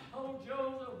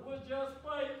 Joseph was just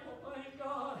faithful, thank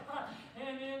God.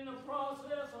 And in the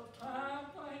process of time,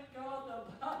 thank God,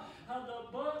 the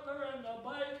butler and the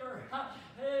baker,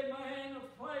 amen, of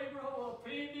Pharaoh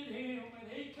offended him, and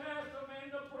he cast him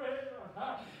into prison.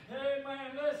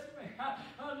 Amen.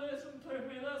 Listen to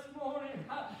me this morning.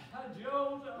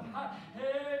 Joseph,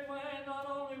 amen, not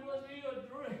only was he a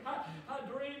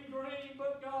dream,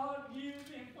 but God used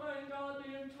him, thank God,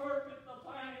 to interpret the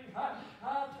thing.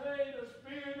 I tell you, the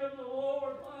Spirit of the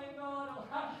Lord, thank God,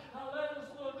 let us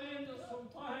look into some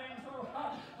things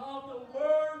of the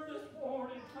Word this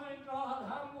morning. Thank God,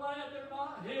 I'm glad they're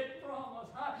not hid from us.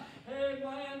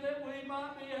 Amen, that we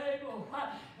might be able,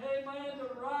 amen, to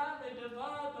rightly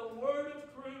divide the Word of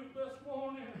truth this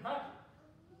morning.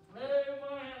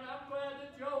 Amen. I'm glad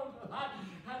that Joseph, I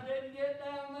didn't get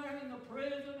down there in the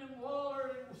prison and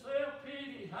waller and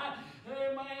self-pity.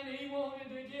 Amen. He wanted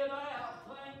to get out.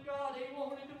 Thank God he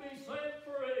wanted to be set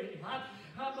free. But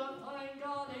thank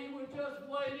God he was just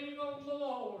waiting on the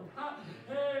Lord.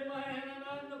 Amen. And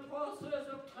in the process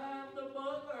of time, the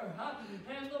butler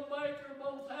and the baker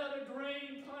both had a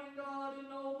dream. Thank God, and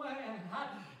no man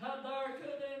there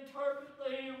could interpret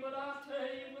them. But I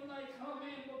tell you, when they come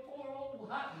in before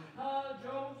old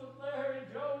Joseph there, and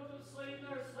Joseph seen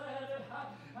their sad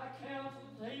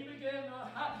counsels, he began to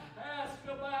ask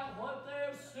about what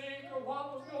they're sick or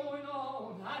what was going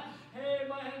on.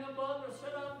 Amen. The butler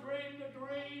said, I've dreamed a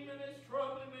dream and it's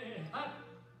troubling me. And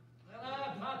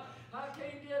I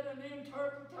can't get an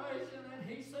interpretation. And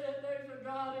he said, there's a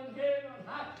God in heaven.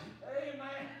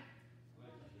 Amen.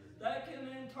 That can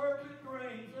interpret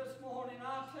dreams this morning.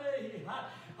 I tell you,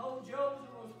 Joseph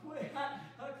was quick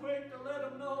to let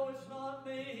them know it's not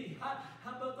me,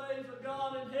 but there's a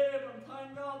God in heaven.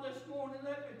 Thank God this morning,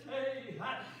 let me tell you,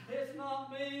 it's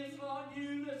not me, it's not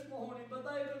you this morning, but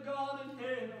there's a God in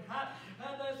heaven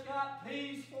that's got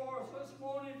peace for us this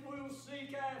morning if we'll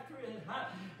seek after it.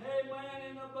 Amen.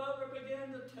 And the butler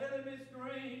began to tell him his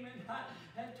dream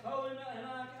and told him, and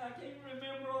I can't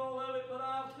remember all of it, but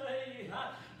I'll tell you,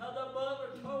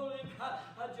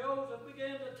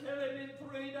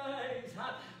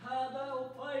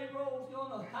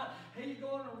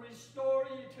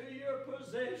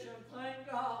 position. Thank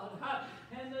God.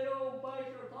 And the old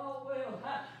baker thought, well,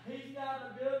 he's got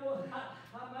a good one.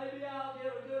 Maybe I'll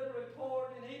get a good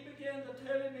report. And he began to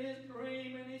tell him his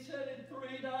dream. And he said, in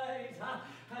 3 days,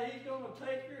 he's going to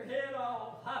take your head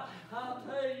off. I'll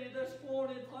tell you this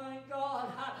morning, thank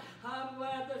God. I'm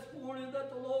glad this morning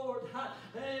that the Lord,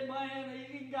 amen,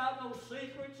 He ain't got no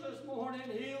secrets this morning.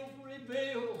 He'll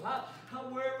reveal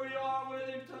where we are with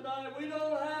Him today. We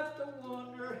don't have to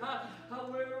wonder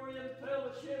whether we're in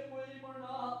fellowship with Him or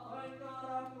not. Thank God,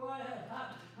 I'm glad.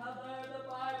 There the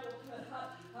Bible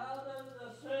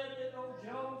said that old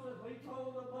Joseph, he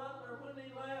told the butler when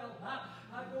he left,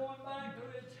 going back to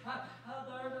his,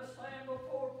 there to stand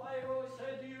before Pharaoh, he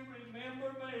said, do you remember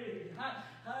me?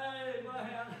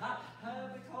 Amen.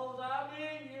 Because I'm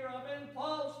in here, I've been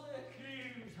falsely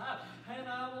accused, and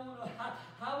I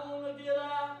want to get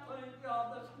out. Thank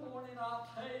God this morning. I'll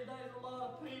tell you, there's a lot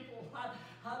of people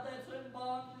that's in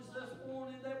bondage this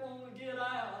morning that want to get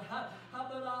out.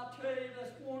 But I'll tell you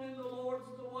this morning, the Lord's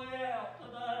the way out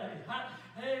today.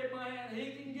 Amen. He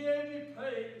can give you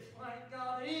peace. Thank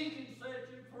God. He can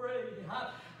set you free.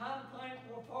 I'm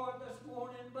thankful for it this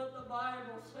morning, but the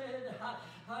Bible said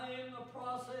in the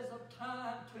process of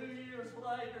time, 2 years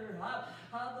later,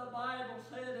 the Bible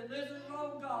said, and this is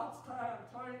on God's time,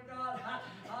 thank God,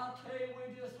 I'll tell you,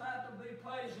 we just have to be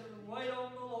patient and wait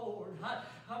on the Lord.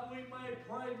 We may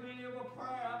pray many of a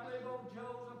prayer. I believe old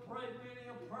Joseph prayed many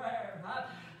a prayer.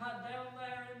 Down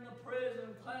there in the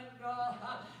prison, thank God,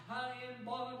 in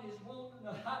bondage, wanting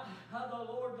the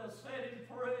Lord to set him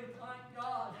free, thank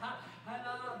God. And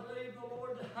I believe the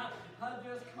Lord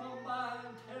just come by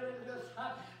and tell him just,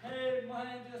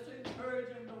 amen, just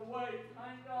encourage him to wait,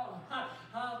 thank God.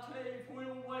 I'll tell you, if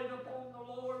we'll wait upon the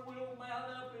Lord, we'll mount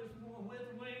up with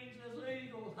wings as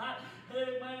eagles.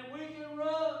 Amen. We can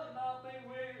run and not be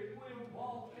weary. We'll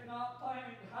walk and not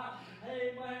faint.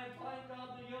 Amen. Thank God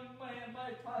the young man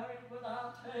may faint, but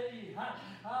I'll tell you,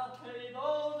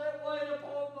 those that wait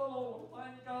upon the Lord,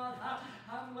 thank God,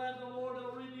 I'm glad the Lord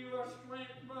will renew our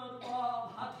strength, Brother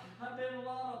Bob. I've been a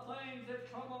lot of things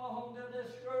that come along to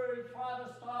discourage, try to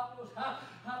stop us.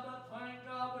 But thank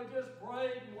God we just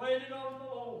prayed and waited on the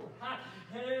Lord.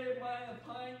 Amen.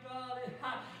 Thank God.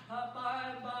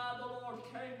 By and by the Lord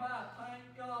came by. Thank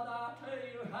God. I tell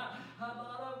you, a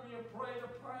lot of you prayed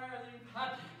a prayer.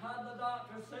 The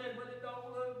doctor said, but it don't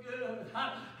look good.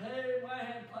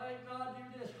 Amen. Thank God. You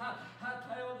just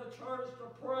tell the church to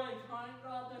pray. Thank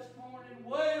God this morning.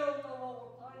 Wait on the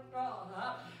Lord. Thank God.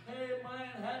 Amen.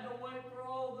 Had to wait for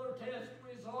all their test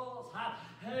results.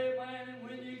 Amen. And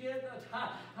when you get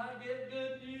get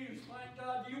good news, thank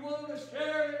God, you want to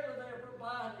share it with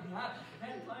everybody.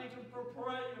 And thank Him for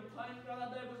praying. Thank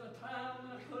God there was a time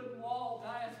when I couldn't walk.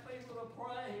 I asked people to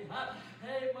pray.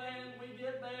 Amen. We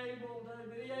get able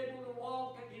to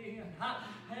walk again. Amen.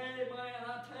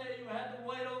 I tell you, I had to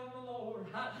wait on the Lord.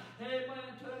 Amen.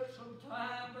 It took some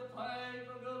time, but thank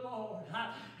the good Lord.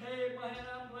 Amen.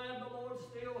 I'm glad the Lord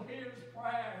still hears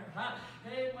prayer.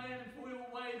 Amen. If we'll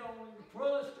wait on Him,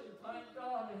 trust Him, thank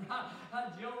God. And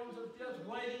Joseph just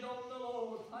waited on the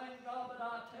Lord. Thank God. But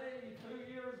I tell you,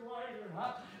 2 years later,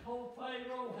 old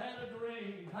Pharaoh had a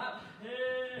dream.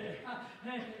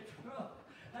 And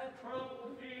that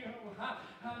troubled him.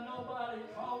 Nobody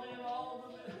called in all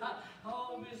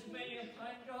his men.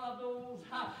 Thank God those,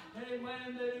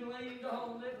 amen, that he leaned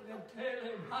on that could tell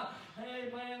him,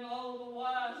 amen, all the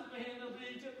wise men of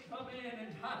Egypt come in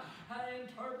and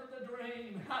interpret the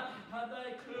dream.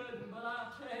 They couldn't, but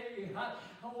I tell you,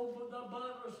 the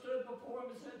butler stood before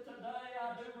him and said, today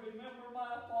I do remember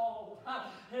my fault.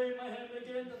 Amen.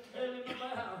 Began to tell him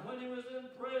about when he was in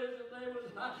prison.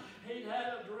 He'd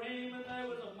had a dream and there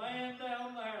was a man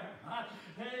down there.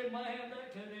 Amen.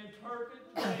 That can interpret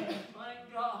dreams.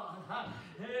 Thank God.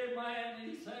 Amen.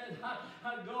 He said,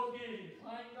 go get him.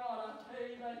 Thank God. I tell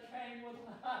you, they came with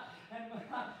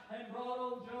and brought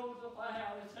old Joseph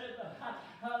out. He said,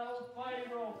 old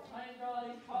Pharaoh, thank God,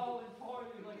 he's calling for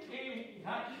you, the king.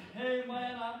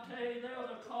 Amen. I tell you, there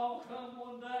was a call come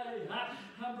one day.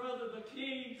 Brother, the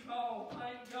king called.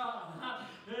 Thank God.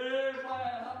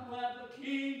 Amen. I'm glad the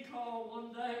king called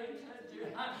one day and said,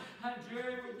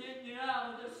 Jerry, we're getting you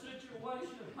out of this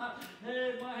situation.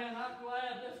 Amen. I'm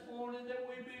glad this morning that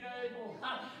we've been able,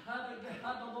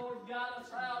 the Lord got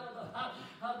us out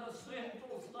of the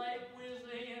sinful state we was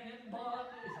in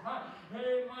bondage.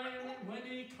 Amen. And when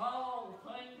He called,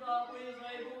 thank God we was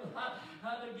able to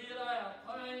get out.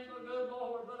 Thank the good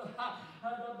Lord. But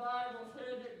the Bible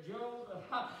said that Joseph,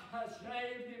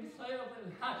 shaved himself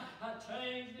and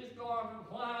changed his garment.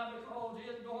 Why? Because he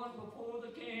is going before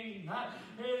the king.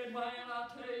 Amen. I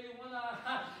tell you, when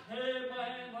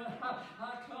when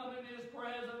I come in his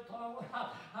presence, I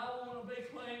want to be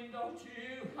clean, don't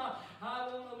you? I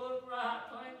want to look right.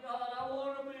 Thank God, I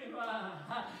want to be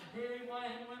right.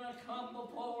 Amen. When I come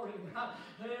before him,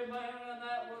 amen. And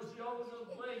that was Joseph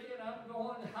thinking, I'm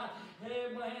going,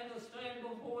 amen, to stand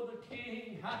before the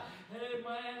king.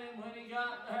 Amen. And when he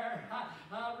got there,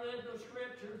 I read the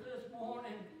scriptures this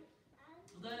morning.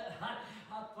 That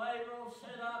Pharaoh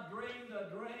said, I dreamed a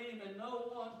dream and no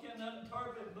one can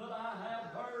interpret, but I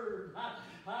have heard.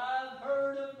 I've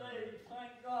heard of thee.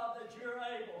 Thank God that you're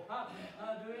able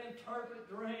to interpret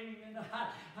dream. And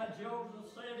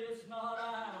Joseph said, it's not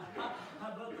I,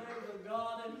 but there's a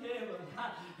God in heaven.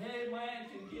 Amen.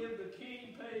 Can give the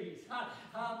king peace.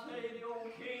 I'll tell you, the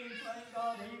old king, thank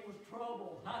God, he was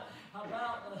troubled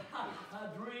about the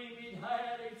dream he'd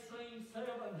had. He'd seen 7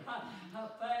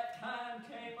 fat kine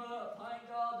came up. Thank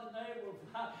God that they were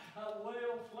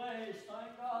well fleshed.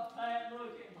 Thank God, fat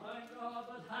looking. Thank God,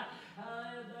 but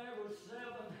there were 7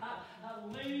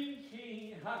 lean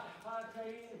king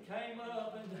came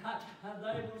up, and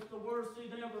they was the worst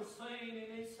he'd ever seen.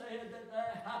 And he said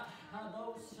that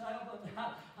those 7,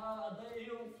 the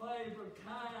ill-favored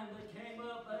kind that came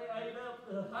up, they ate up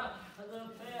the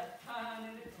fat kind,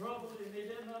 and it troubled him. He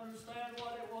didn't understand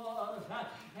what it was,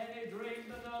 and he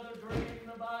dreamed another dream.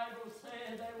 The Bible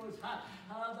said there was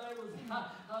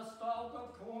a stalk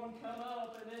of corn come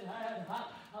up, and it had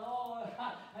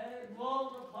and it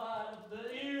multiplied.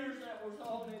 The ears that was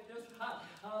on it, just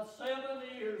 7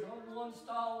 ears on one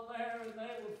stalk there, and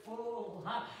they were full.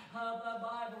 The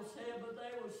Bible said, but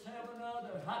there was 7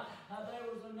 other. There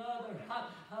was another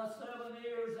 7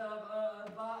 ears of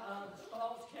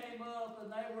stalks came up,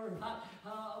 and they were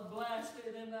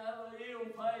blasted and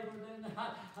ill-favored, and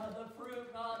the fruit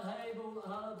not able,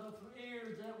 the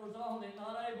ears that was on it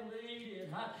not able to eat it,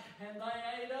 and they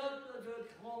ate up the good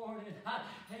corn.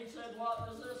 And he said, what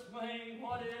does this mean?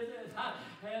 What is it?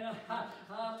 And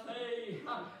I'll tell you,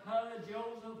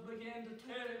 Joseph began to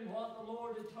tell him what the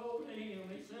Lord had told him.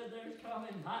 He said, there's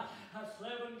coming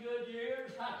 7 good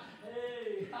years.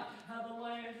 Hey, the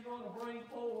land's going to bring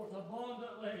forth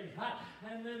abundantly.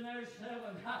 And then there's 7.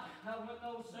 When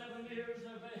those 7 years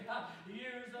have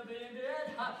ended,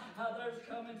 there's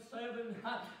coming 7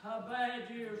 bad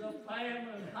years of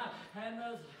famine. And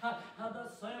the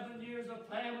 7 years of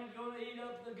famine going to eat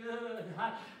up the good.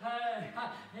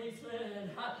 He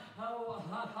said,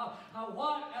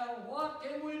 what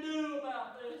can we do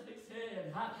about this? He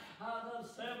said, the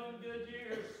 7 good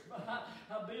years,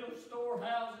 build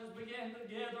storehouses, began to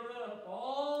gather up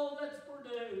all that's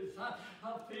produced, 1/5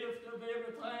 of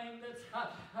everything that's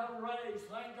raised.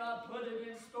 Thank God, put it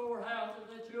in storehouses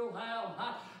that you'll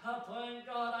have. Thank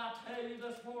God, I tell you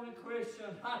this morning,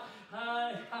 Christian,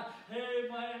 amen,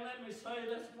 let me say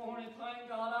this morning, thank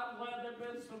God, I'm glad there have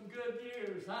been some good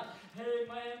years.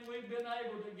 Amen, we've been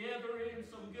able to gather in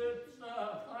some good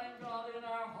stuff. Thank God, in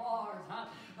our hearts,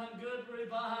 good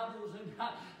revivals and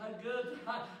good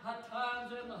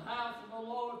times in the house of the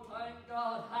Lord. Thank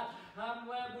God, I'm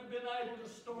glad we've been able to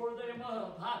store them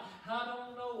up. I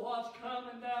don't know what's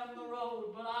coming down the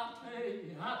road, but I tell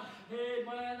you,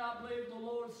 amen, I believe the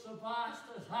Lord sufficed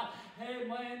us.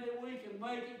 Amen, that we can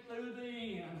make it through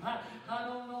the end. I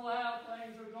don't know how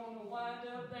things are going to wind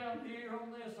up down here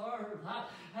on this earth.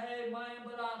 Amen,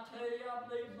 but I tell you, I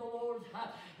believe the Lord,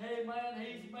 amen,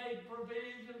 He's made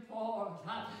provision for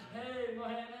us.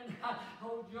 Amen, and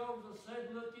old Joseph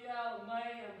said, look ye out a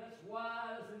man that's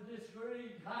wise and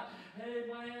discreet.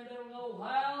 Amen, they'll know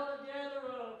how to gather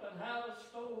up and how to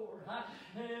store.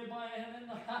 Amen, and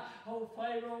old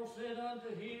Pharaoh said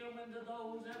unto him and to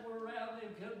those that were around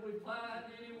him, could we find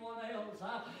anyone else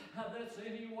that's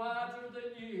any wiser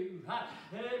than you?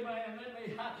 Amen,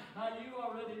 you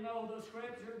already know the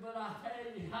scripture, but I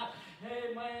tell you,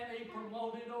 amen, he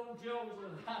promoted old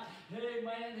Joseph.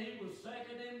 Amen, he was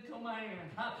second in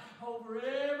command over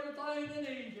everything in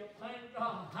Egypt. Thank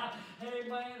God.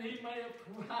 Amen, he may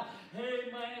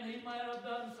have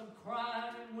done some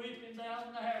crying and weeping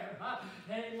down there.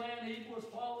 Amen, he was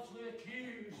falsely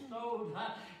accused. So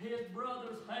his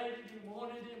brothers hated him,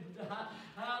 wanted him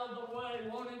out of the way,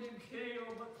 wanted him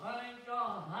killed, but thank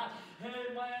God.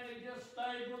 Amen, he just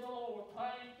stayed with the Lord.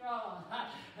 Thank God.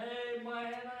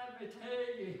 Amen, let me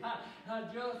tell you,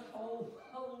 just hold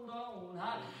on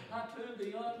to the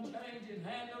unchanging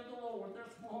hand of the Lord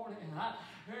this morning.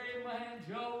 Amen,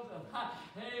 Joseph.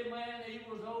 Amen, he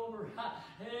was over.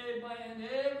 Amen,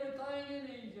 everything in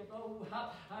Egypt. Oh,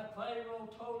 Pharaoh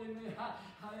told him,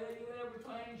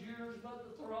 everything's yours. yours but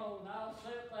the throne. I'll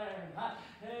sit there.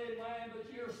 Amen. But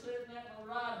you're sitting at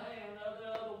my right hand. In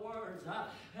other words,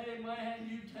 amen,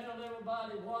 you tell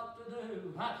everybody what to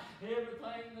do.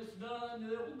 Everything that's done,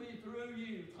 it will be through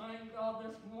you. Thank God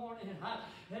this morning.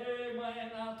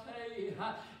 Amen. I'll tell you,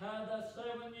 the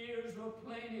 7 years were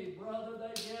plenty, brother.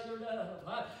 They gathered up.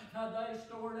 They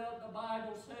stored up. The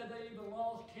Bible said they even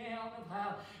lost count of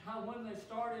how when they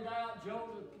started out,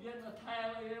 Joseph getting a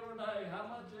tally every day, how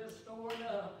much they stored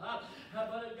up.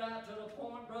 But it got to the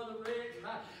point, Brother Rick,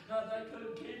 they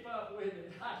couldn't keep up with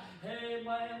it.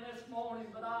 Amen. This morning,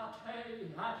 but I'll tell you,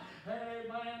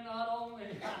 amen, not only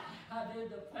did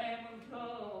the famine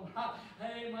come,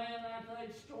 amen, after they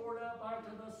stored up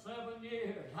after the 7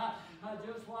 years,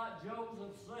 just like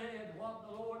Joseph said, what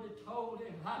the Lord had told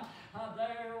him,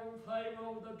 there on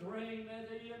Pharaoh, the dream that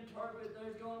he interpreted,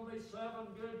 there's going to be 7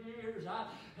 good years,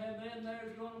 and then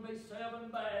there's going to be 7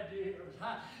 bad years.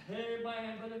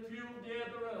 Amen. But if you'll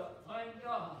gather up, thank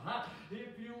God,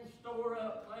 if you'll store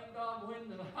up, thank God, when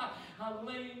the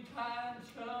lean times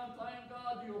come, thank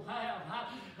God you'll have.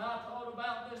 I thought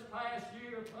about this past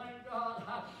year, thank God,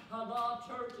 a lot of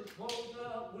churches closed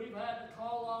up. We've had to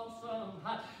call off some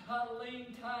lean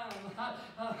time,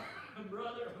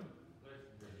 brother.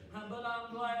 But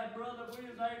I'm glad, brother, we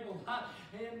was able,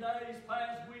 in days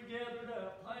past we gathered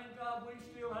up. Thank God we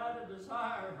still had a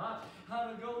desire to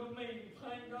go to meet.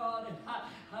 Thank God. And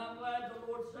I'm glad the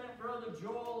Lord sent Brother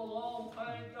Joel along.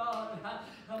 Thank God.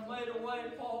 Made a way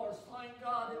for us. Thank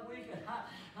God that we could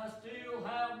still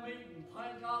have meeting.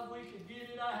 Thank God we could get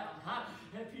it out.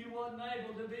 If you wasn't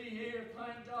able to be here,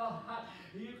 thank God,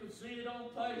 you could see it on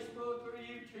Facebook or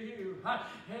YouTube.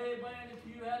 Amen. If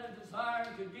you had a desire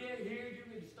to get here, you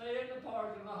could stay in the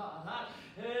parking lot.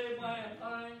 Amen.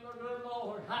 Thank the good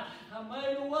Lord. I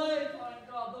made a way, thank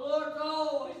God. The Lord's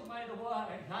always made a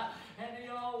way. And He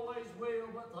always will.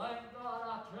 But thank God, I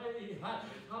tell you,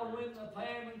 when the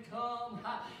famine come,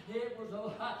 it was,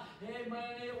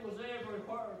 amen, it was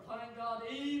everywhere. Thank God.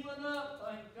 Even up,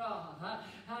 thank God,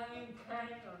 in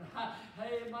Canaan.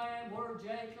 Amen. Where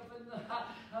Jacob and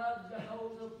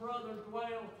Joseph's brother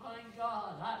dwelled. Thank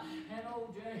God. And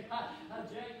old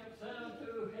Jacob said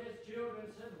unto his children,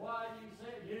 said, why you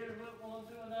sit here and look one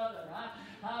to another?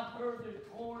 I've heard there's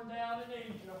corn down in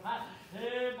Egypt.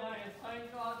 Amen. Thank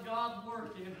God, God's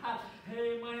working.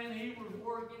 Amen. He was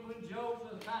working with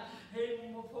Joseph.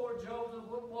 Even before Joseph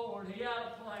was born, he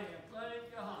had a plan.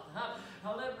 Thank God.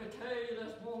 Let me tell you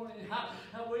this morning,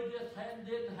 we just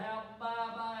didn't have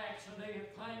by accident.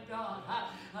 Thank God.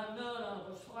 None of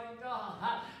us. Thank God.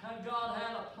 God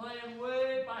had a plan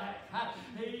way back.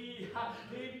 He,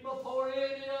 even before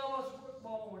any of us were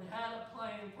born, had a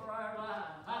plan for our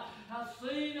lives. I've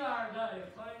seen our day.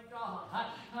 Thank God. I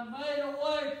made a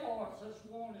way for us this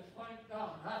morning. Thank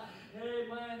God.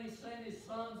 Amen. He sent His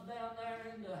sons down there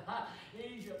into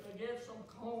Egypt to get some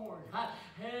corn.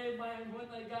 Amen. When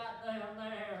they got down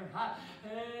there,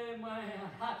 amen.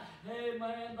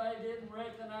 Amen. They didn't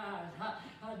recognize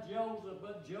Joseph,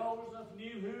 but Joseph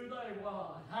knew who they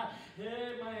was.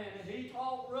 Amen. And he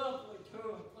talked roughly to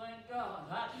them. Thank God.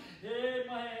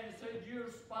 Amen. He said,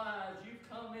 you're spies. You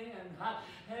come in.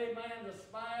 Amen. To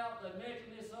spy out the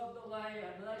nakedness of the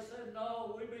land. And they said,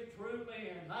 no, we be true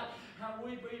men.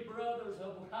 We be brothers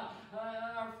of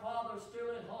our father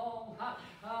still at home.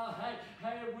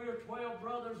 Hey, we're 12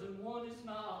 brothers and one is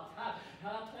not.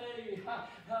 I'll tell you,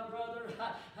 brother,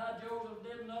 Joseph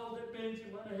didn't know that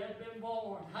Benjamin had been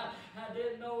born. I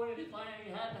didn't know anything.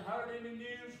 He hadn't heard any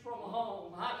news from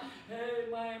home.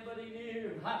 Amen. But he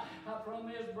knew from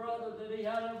his brother that he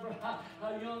had a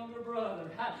younger brother.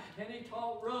 And he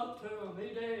talked rough to him. He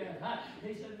did.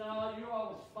 He said, no, you're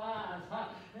all spies.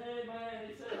 Amen.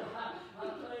 He said, I'll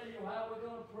tell you how we're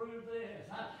going to prove this.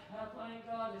 I thank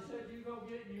God. He said, you go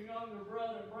get your younger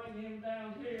brother and bring him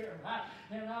down here.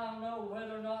 And I'll know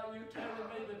whether or not you're telling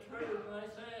me the truth. And they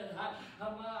said,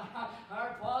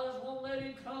 our fathers won't let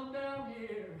him come down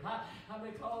here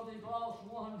because he's lost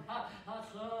one son.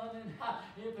 And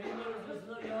if he loses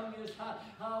the youngest,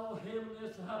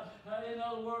 in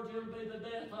other words, it'll be the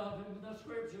death of him. The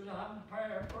scriptures, I'm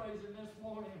paraphrasing this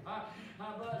morning. But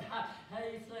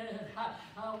he said,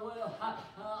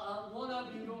 one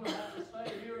of you going to have to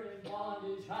stay here in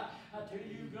bondage till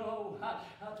you go.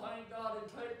 Thank God and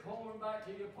take corn back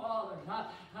to your father.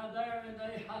 There and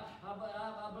they, I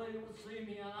believe it was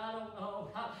Simeon. I don't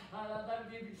know. That'll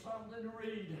give you something to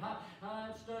read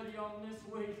and study on this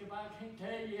week. If I can't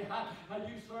tell you,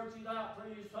 you search it out for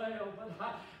yourself. But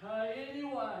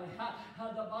anyway,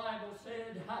 the Bible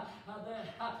said that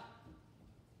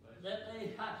that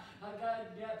they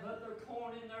put their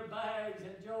corn in their bags,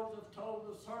 and Joseph told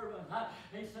the servant,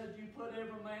 he said, you put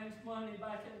every man's money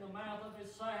back in the mouth of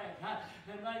his sack.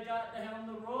 And they got down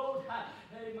the road,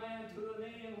 amen, to an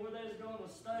inn where they was going to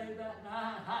stay that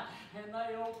night. And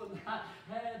they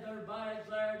had their bags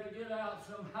there to get out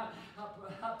some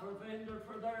provender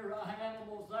for their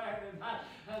animals there.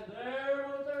 And there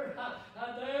was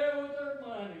their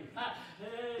money.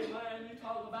 Amen. You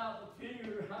talk about the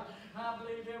fear. I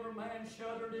believe every man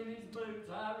shuddered in his boots.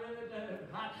 I really do.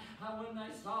 When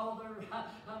they saw their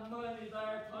money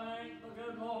there, thank the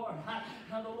good Lord.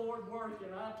 The Lord working.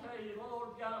 I tell you, the Lord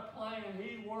got a plan.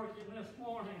 He's working this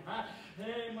morning.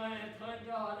 Amen. Thank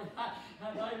God.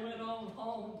 And they went on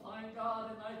home, thank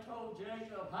God, and they told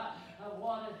Jacob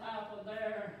what had happened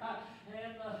there.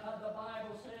 And the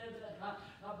Bible said that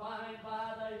by and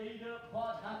by they eat up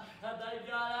what they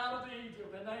got out of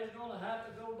Egypt, and they's going to have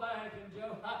to go back.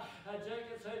 And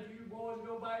Jacob said, you boys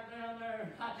go back down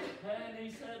there. And he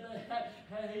said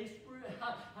that he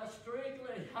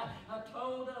strictly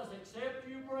told us, except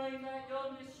you bring that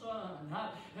youngest son,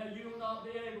 and you'll not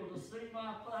be able to see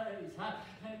my face.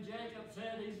 And Jacob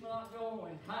said he's not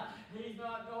going. He's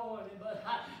not going. But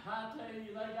I tell you,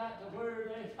 they got to where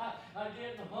they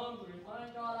getting hungry.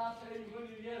 Thank God, I tell you, when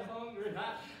you get hungry,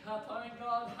 thank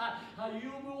God,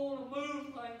 you want to move,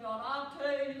 thank God. I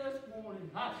tell you this morning,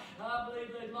 I believe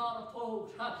there's a lot of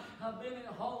folks have been at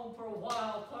home for a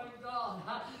while, thank God,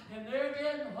 and they're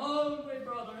getting hungry,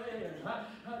 Brother Ed,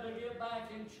 to get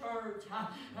back in church.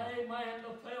 Amen.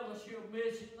 The fellowship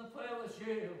mission, the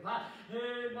fellowship.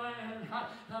 Amen.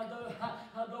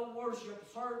 The worship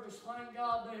service, thank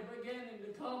God, they're beginning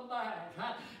to come back.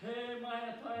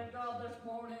 Amen. Thank God this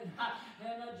morning.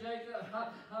 And Jacob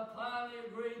finally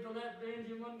agreed to let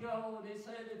Benjamin go. And he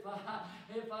said, if I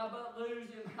but lose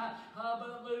him, I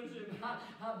but lose him.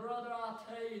 Brother, I'll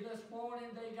tell you this morning,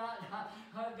 they got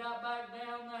back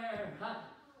down there.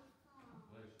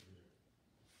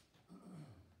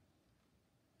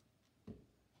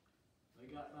 They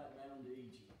got back down to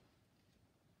Egypt.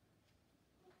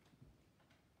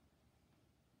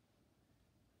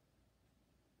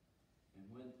 And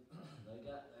when they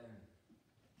got there,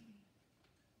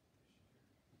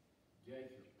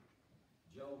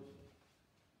 Joseph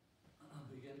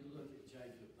began to look at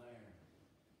Jacob there.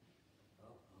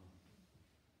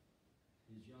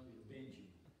 His youngest,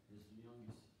 Benjamin, his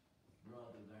youngest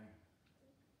brother there.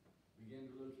 Began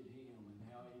to look at him and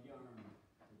how he yearned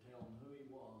to tell him who he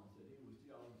was, that he was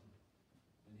Joseph.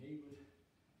 And he'd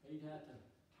have to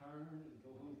turn and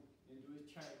go into his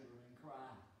chamber and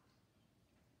cry.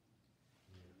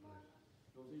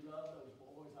 Because he loved those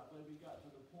boys. I believe he got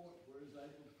to the point where he was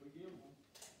able to forgive them.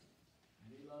 And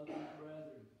he loved his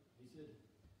brethren. He said,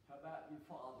 how about your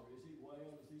father? Is he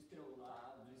well? Is he still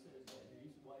alive? And he says that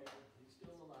he's well. He's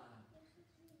still alive.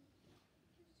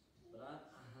 But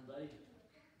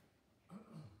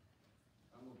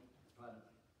I'm going to try to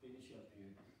finish up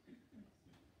here.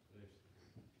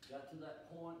 Got to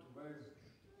that point where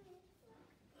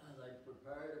they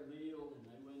prepared a meal and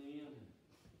they went in.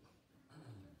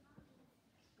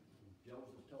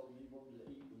 Joseph told him he wanted to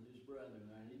eat with his brethren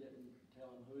there. He didn't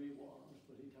tell him who he was,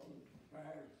 but he told him to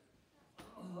prepare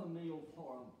a meal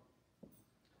for him.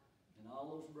 And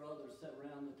all those brothers sat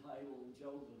around the table, and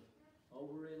Joseph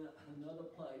over in another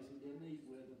place, he didn't eat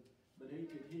with them, but he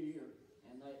could hear.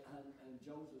 And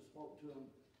Joseph spoke to them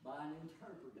by an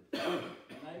interpreter.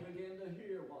 And they began to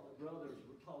hear what the brothers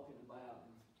were talking about,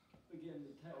 and began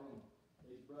to tell them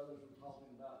these brothers were talking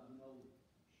about,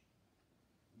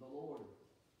 the Lord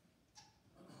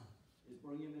is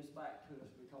bringing this back to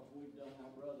us because we've done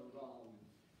our brother wrong.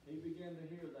 He began to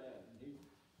hear that, and he'd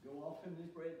go off in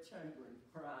his red chamber and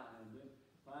cry, and then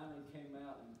finally came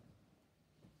out and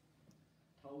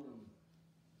told him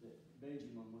that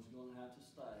Benjamin was going to have to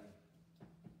stay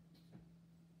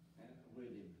with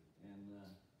him. And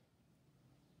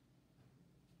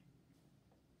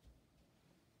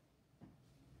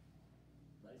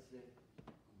they sent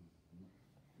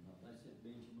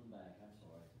Benjamin back. I'm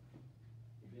sorry.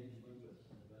 Benjamin was,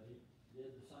 but he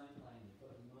did the same thing. They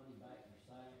put the money back in the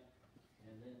sack,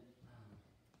 and then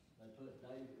they put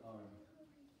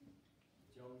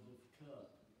Joseph's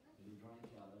cup that he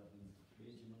drank out of in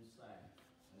Benjamin's sack.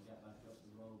 They got back up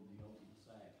the road and he opened the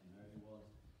sack, and there he was.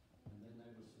 And then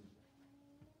there was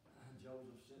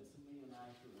Joseph sent some men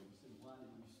after him and said, why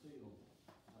did you steal?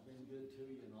 I've been good to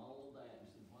you and all of that. He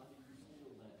said, why did you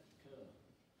steal that cup?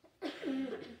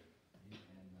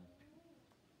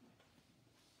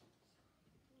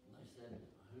 They said,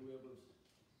 whoever's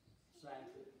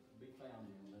sack that be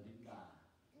found in, let him die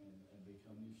and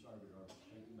become your servant, or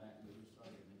take him back and be your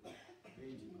servant.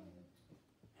 Benjamin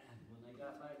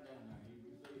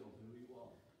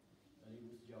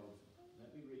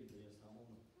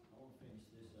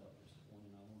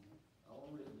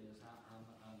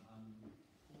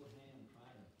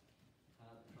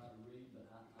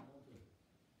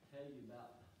tell you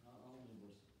about not only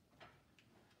was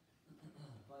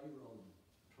Pharaoh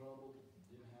troubled,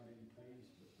 didn't have any peace,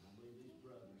 but I believe these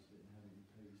brothers didn't have any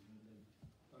peace. It's been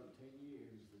 13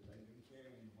 years that they've been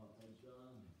carrying what they've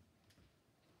done.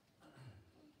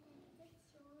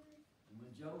 And when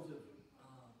Joseph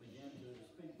began to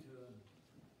speak to him,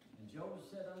 and Joseph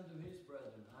said unto his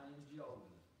brethren, I am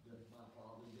Joseph, doth my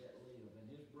father yet live? And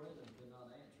his brethren could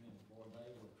not answer him, for they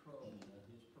were troubled at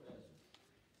his presence.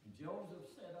 And Joseph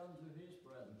said unto his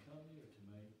brethren, Come near to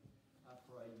me, I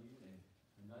pray you.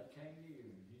 And they came near,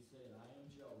 and he said, I am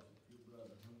Joseph, your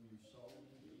brother, whom you sold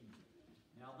into Egypt.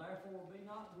 Now therefore be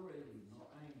not grieved, nor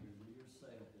angry with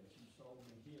yourself that you sold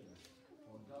me hither,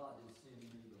 for God is sending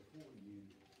me before you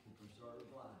to preserve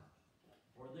life.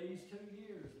 For these 2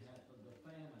 years hath the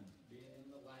famine been in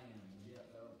the land, and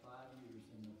yet there are 5 years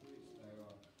in the which there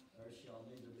shall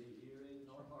neither be earing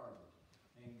nor harvest.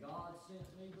 And God sent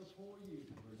me before you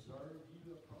to preserve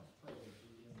you of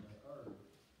prosperity in the earth,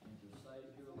 and to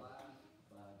save your life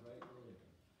by a great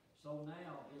deliverance. So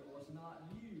now it was not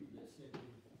you that sent me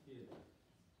hither.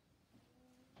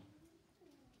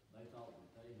 They thought that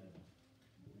they had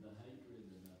the hatred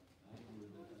and the anger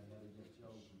that they had against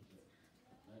Joseph, that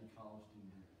they caused him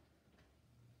to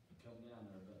come down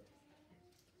there. But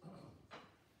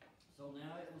so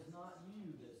now it was not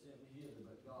you that sent me hither,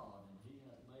 but God, and he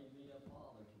hath made me a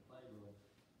father to Pharaoh,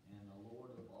 and a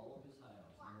lord of all of his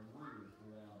house, and a ruler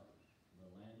throughout the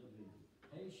land of Egypt.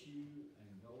 Haste you, and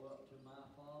go up to my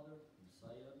father, and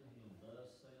say unto him,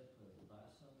 Thus saith thy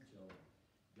son Joseph,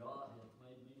 God hath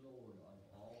made me lord of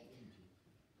all Egypt.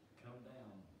 Come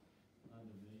down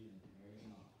unto me, and tarry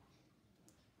not.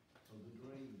 So the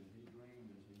dream that he dreamed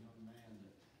as a young man,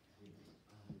 that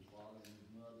his father and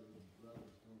his mother and his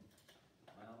brothers don't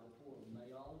bow before him.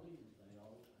 They all did. They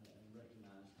all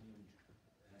recognized him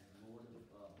as the Lord of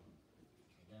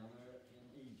down there in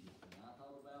Egypt. And I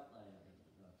thought about that.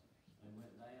 They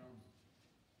went down.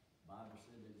 The Bible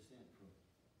said they sent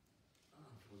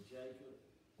for Jacob.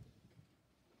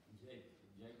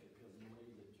 Jacob couldn't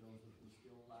believe that Joseph was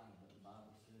still alive, but the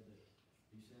Bible said that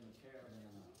he sent a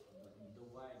caravan of the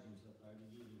wagons up there to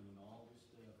get him and all this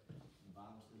stuff. The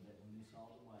Bible said that when he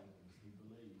saw the wagons, he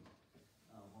believed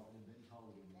what had been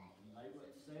told him. And they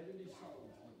went 70 souls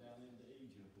went down into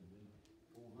Egypt, and then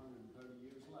 430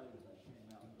 years later they came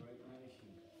out a great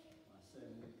nation by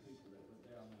 70 people that went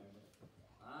down there. But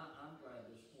I'm glad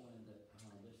this morning that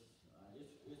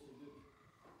it's a good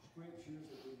scriptures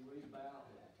that we read about,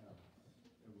 that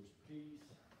there was peace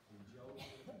in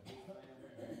Joseph and his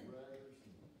family and his brothers,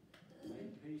 and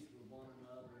made peace with one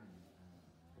another. And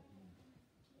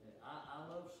I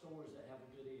love stories that have a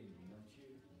good ending, don't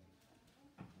you?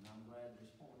 And I'm glad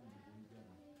this morning that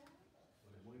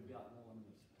we've got one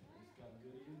that's got a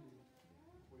good ending.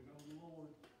 We know the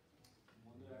Lord.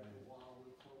 One day after a while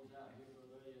we'll close out here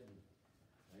today, and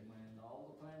amen.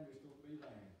 All the family's going to be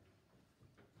there.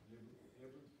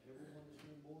 Everyone that's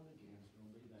been born again is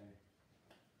going to be there.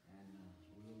 And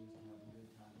we'll just have a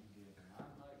good time together. And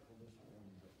I'm thankful this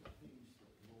morning that the peace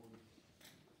that the Lord is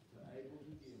able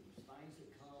to give us. Things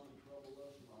that come and trouble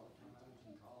us a lot of times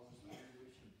and cause us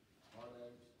anguish and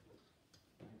heartaches.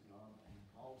 Thank God. And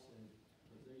Paul said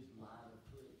that these light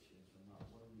afflictions are not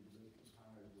worthy to be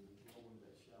compared with the glory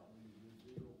that shall be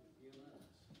revealed in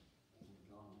us. Thank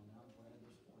God. And I'm glad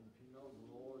this morning, if you know the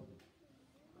Lord,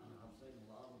 I've seen a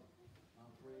lot of my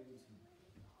friends and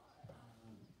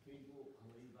people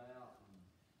leave out, and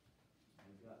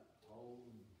they've got old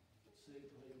and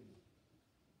sickly,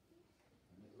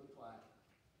 and it looked like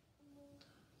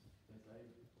that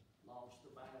they lost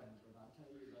the battle. But I tell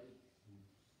you, they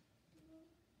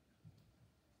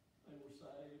were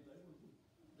saved. They were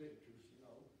victors, you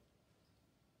know.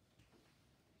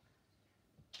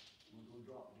 I'm going to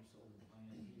drop this over the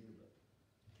land here, but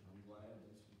I'm glad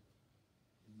this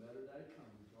better day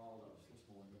coming for all of us this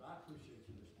morning. But I appreciate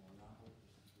you this